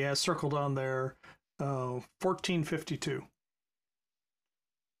he has circled on there 1452.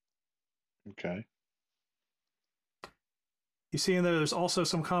 Okay. You see in there's also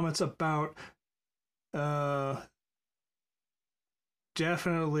some comments about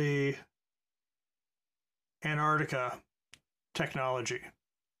definitely Antarctica technology.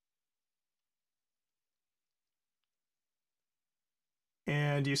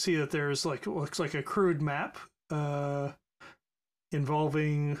 And you see that there's looks like a crude map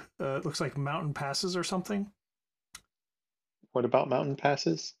involving looks like mountain passes or something. What about mountain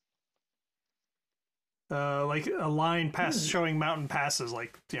passes? Like a line pass showing mountain passes,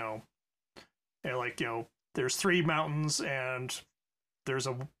 there's 3 mountains and there's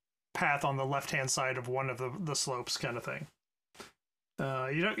a path on the left-hand sid of one of the slopes, kind of thing.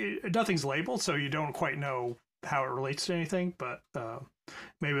 Nothing's labeled, so you don't quite know how it relates to anything, but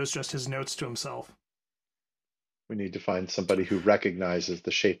maybe it was just his notes to himself. We need to find somebody who recognizes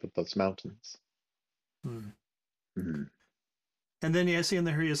the shape of those mountains. And then you see in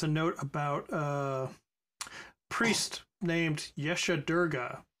there he has a note about priest named Yesha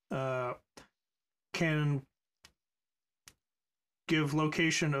Durga can give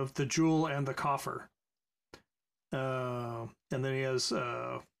location of the jewel and the coffer. And then he has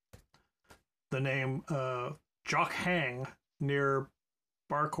the name Jock Hang near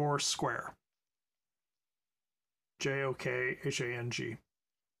Barkor Square. Jokhang.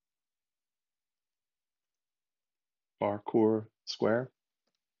 Barkor Square.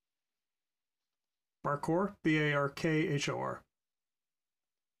 Barkor, Barkhor.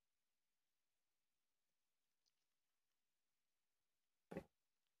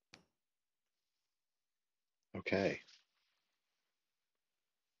 Okay.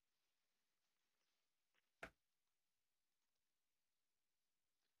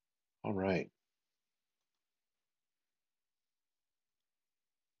 All right.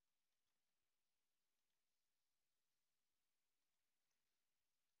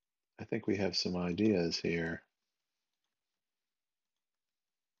 I think we have some ideas here.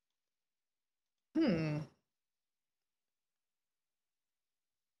 Hmm.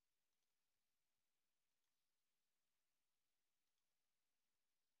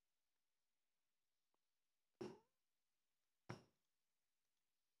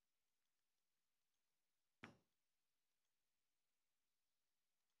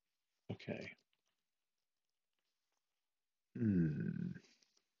 Okay. Hmm.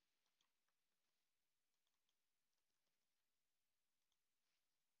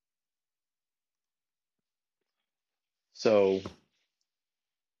 So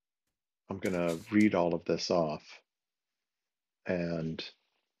I'm going to read all of this off and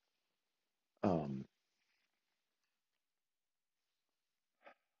um,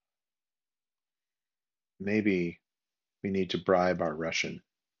 maybe we need to bribe our Russian.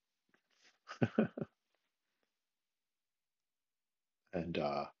 And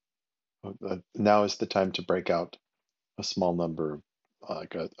now is the time to break out a small number,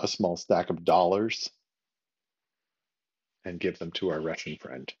 like a small stack of dollars, and give them to our Russian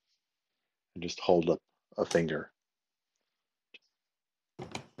friend. And just hold up a finger.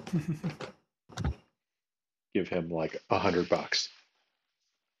 Give him like $100.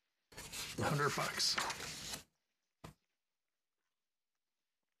 $100.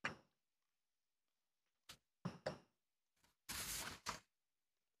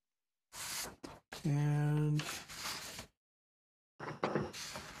 And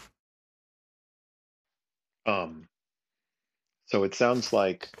So it sounds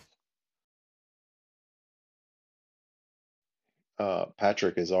like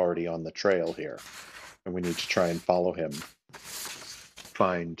Patrick is already on the trail here, and we need to try and follow him,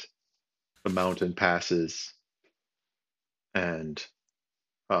 find the mountain passes, and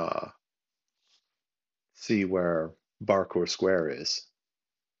see where Barkor Square is.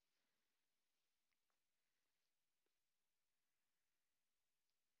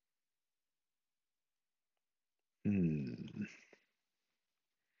 Hmm.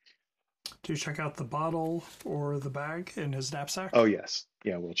 do you check out the bottle or the bag in his knapsack? Oh, yes.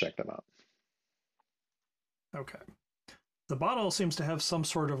 Yeah, we'll check them out. Okay. The bottle seems to have some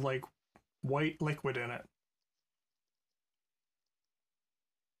sort of like white liquid in it.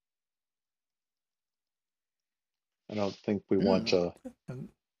 I don't think we want to And,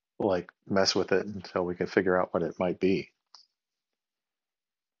 like mess with it until we can figure out what it might be.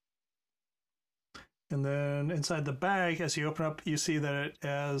 and then inside the bag, as you open up, you see that it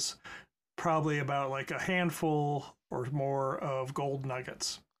has probably about like a handful or more of gold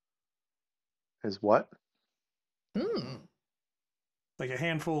nuggets. Is what? Hmm. Like a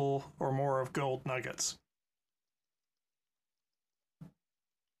handful or more of gold nuggets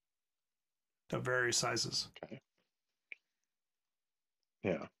of various sizes. Okay.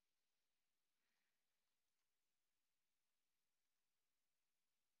 Yeah.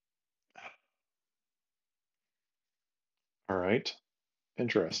 All right.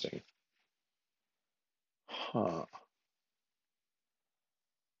 Interesting. Huh.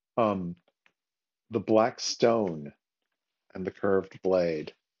 Um, the black stone and the curved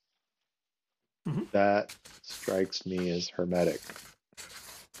blade. Mm-hmm. That strikes me as hermetic.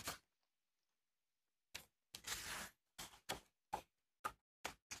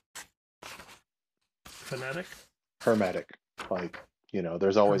 Phonetic? Hermetic. Like,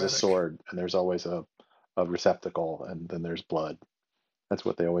 there's always a Hermetic. sword and there's always a receptacle and then there's blood. That's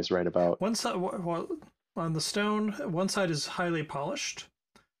what they always write about. One side, on the stone, one side is highly polished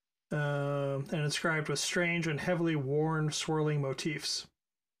and inscribed with strange and heavily worn swirling motifs.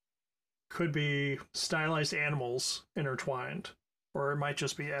 Could be stylized animals intertwined, or it might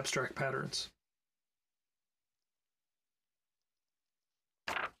just be abstract patterns.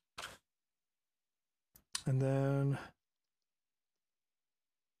 And then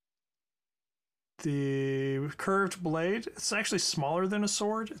the curved blade, it's actually smaller than a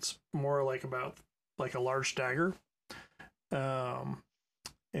sword. It's more like about like a large dagger.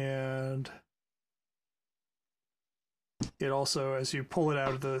 And it also, as you pull it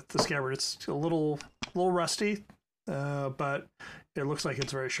out of the scabbard, it's a little rusty, but it looks like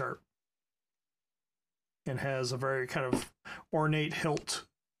it's very sharp and has a very kind of ornate hilt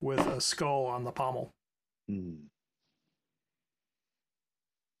with a skull on the pommel. Hmm.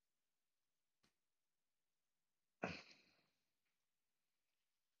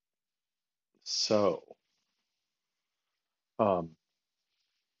 So, um,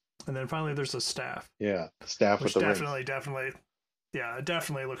 And then finally, there's a staff, yeah, staff with which the rings. definitely, yeah, it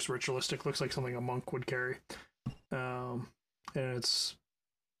definitely looks ritualistic. Looks like something a monk would carry. And it's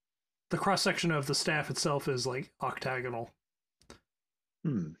the cross section of the staff itself is like octagonal.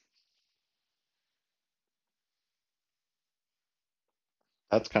 Hmm.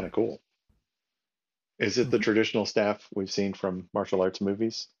 That's kind of cool. Is it the traditional staff we've seen from martial arts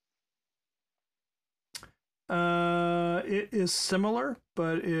movies? It is similar,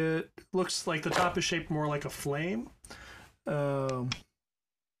 but it looks like the top is shaped more like a flame.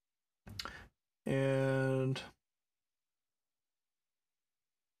 And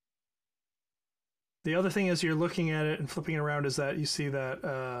the other thing is you're looking at it and flipping it around is that you see that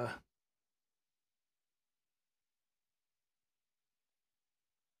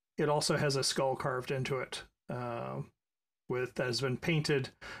it also has a skull carved into it, with that has been painted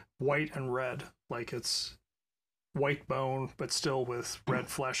white and red, like it's white bone, but still with red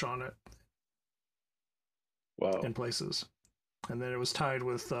flesh on it Wow. in places. And then it was tied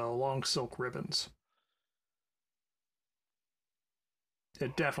with long silk ribbons.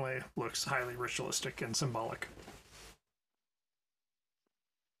 It definitely looks highly ritualistic and symbolic.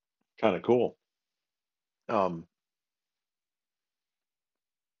 Kind of cool. Um,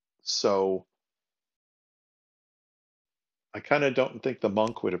 so I kind of don't think the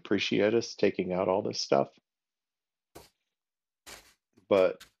monk would appreciate us taking out all this stuff,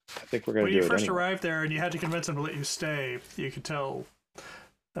 but I think we're going When to you do it first anyway. arrived there and you had to convince him to let you stay, you could tell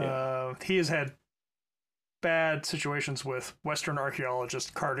Yeah. he has had bad situations with Western archaeologists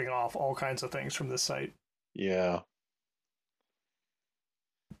carting off all kinds of things from this site. Yeah.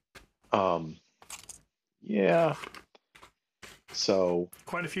 Um, yeah. So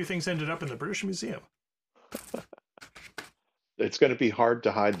Quite a few things ended up in the British Museum. it's going to be hard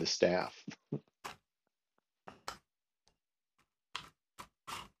to hide the staff.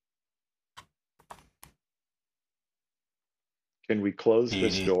 Can we close Do you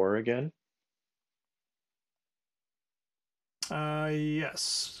this need door again?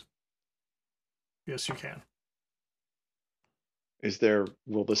 Yes. Yes, you can.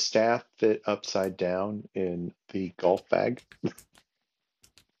 Will the staff fit upside down in the golf bag?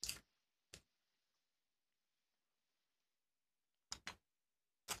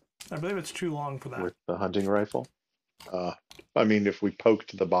 I believe it's too long for that. With the hunting rifle? I mean, if we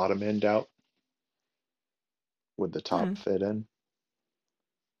poked the bottom end out, would the top fit in?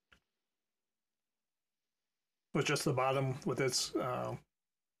 With just the bottom with its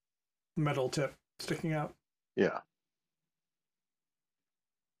metal tip sticking out. Yeah.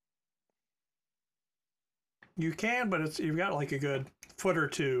 You can, but you've got like a good foot or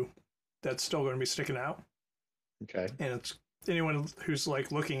two that's still going to be sticking out. Okay. And it's anyone who's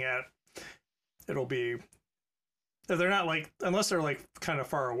like looking at it'll be if they're not like unless they're like kind of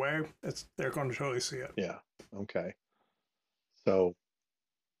far away, they're going to totally see it. Yeah. Okay. So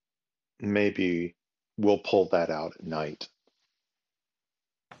maybe we'll pull that out at night.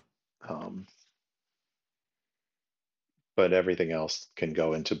 But everything else can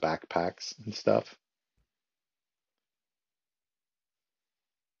go into backpacks and stuff.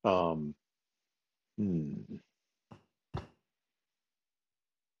 Hmm.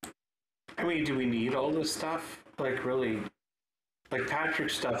 I mean, do we need all this stuff? Like, really? Like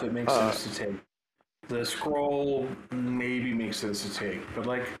Patrick's stuff, it makes sense to take. The scroll maybe makes sense to take, but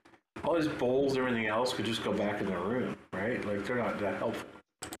like all his bowls, everything else could just go back in the room, right? Like they're not that helpful.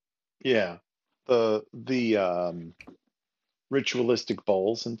 Yeah. The ritualistic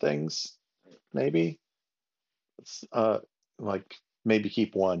bowls and things, maybe. It's, like maybe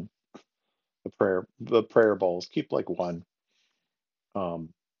keep one. The prayer bowls, keep like one.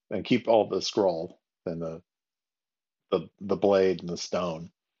 And keep all the scroll and the blade and the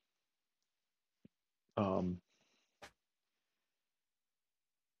stone. Um,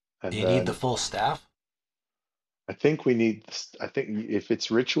 do and you need the then full staff? I think we need. I think if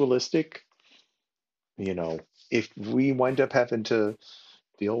it's ritualistic, you know, if we wind up having to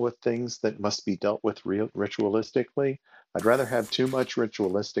deal with things that must be dealt with ritualistically, I'd rather have too much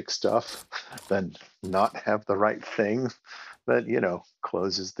ritualistic stuff than not have the right thing that,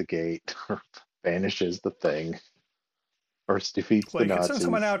 closes the gate or banishes the thing or defeats Well, the you could send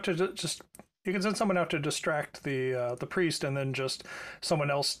someone Nazis. out to just You can send someone out to distract the priest, and then just someone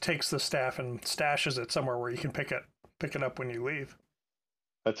else takes the staff and stashes it somewhere where you can pick it up when you leave.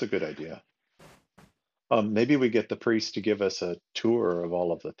 That's a good idea. Maybe we get the priest to give us a tour of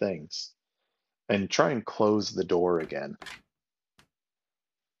all of the things and try and close the door again.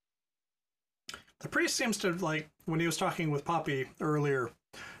 The priest seems to, like, when he was talking with Poppy earlier,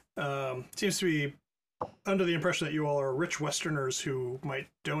 seems to be under the impression that you all are rich Westerners who might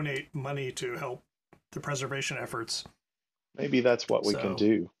donate money to help the preservation efforts. Maybe that's what we can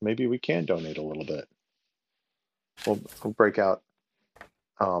do. Maybe we can donate a little bit. We'll break out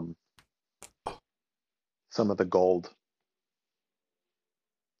some of the gold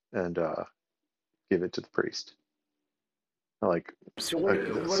and give it to the priest. Like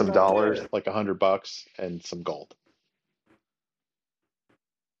some dollars, like $100 and some gold.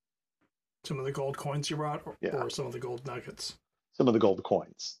 Some of the gold coins you brought, Yeah. or some of the gold nuggets? Some of the gold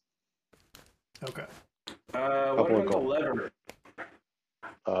coins. Okay. What about the lever?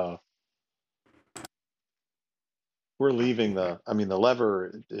 We're leaving the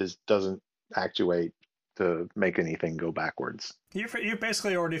lever doesn't actuate to make anything go backwards. You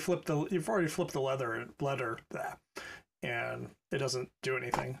basically already flipped the letter that, and it doesn't do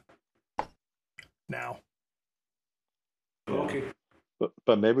anything now. Okay.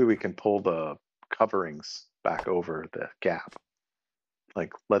 But maybe we can pull the coverings back over the gap.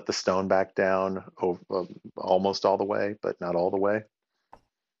 Like let the stone back down almost all the way, but not all the way.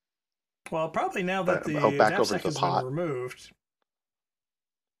 Well, probably now that the back over knapsack to the has pot. been removed,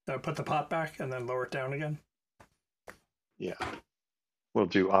 put the pot back and then lower it down again. Yeah, we'll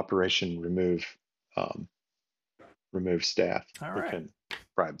do Operation Remove staff. All We right. can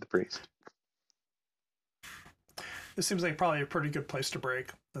bribe the priest. This seems like probably a pretty good place to break.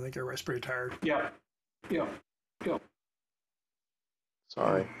 I think everybody's pretty tired. Yeah.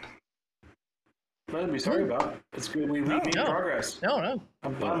 Sorry. Nothing to be sorry about. It's good. We made progress. No.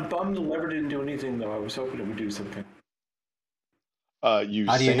 I'm bummed the lever didn't do anything, though. I was hoping it would do something. You How do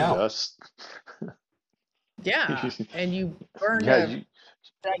you saved know? us. Yeah, and you burned Yeah, a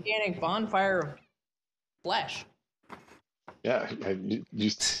gigantic bonfire of flesh. you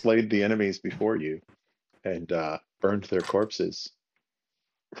slayed the enemies before you and burned their corpses.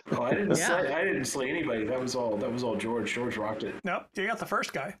 Oh, I didn't Yeah. I didn't slay anybody. That was all George. George rocked it. Nope, you got the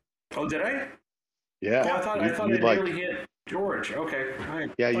first guy. Oh, did I? Yeah, Oh, I thought I nearly hit George. Okay. All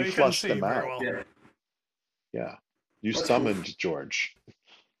right. Yeah, Well, you couldn't flushed see them very out. well. Yeah. Yeah, you That's summoned cool. George.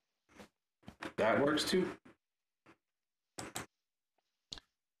 That works too.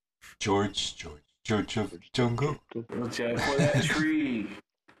 George of Jungle. Let's for that tree.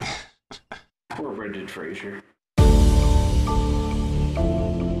 Poor Brendan Fraser.